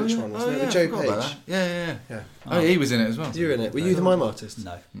white, the Oh, French yeah. one, wasn't Oh, it? yeah, With I Joe forgot about Page. that. Yeah. Yeah. Oh, he was in it as well. You were in it. Were you the mime artist?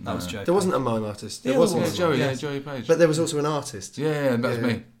 No, that was Joe. There wasn't a mime artist. There Yeah, wasn't. there Yeah, was. Joey. Yeah. Yeah, Joey Page. But there was also an artist. yeah, that was Yeah,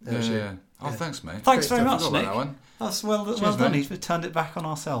 me. that was you. Yeah. Oh, thanks, mate. Thanks Great very stuff. much, Forgot Nick. about that one. That's well Cheers, done. mate. We've turned it back on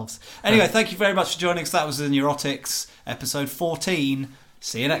ourselves. Anyway, thank you very much for joining us. That was the Neurotics, episode 14.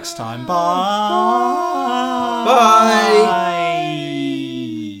 See you next time. Bye. Bye.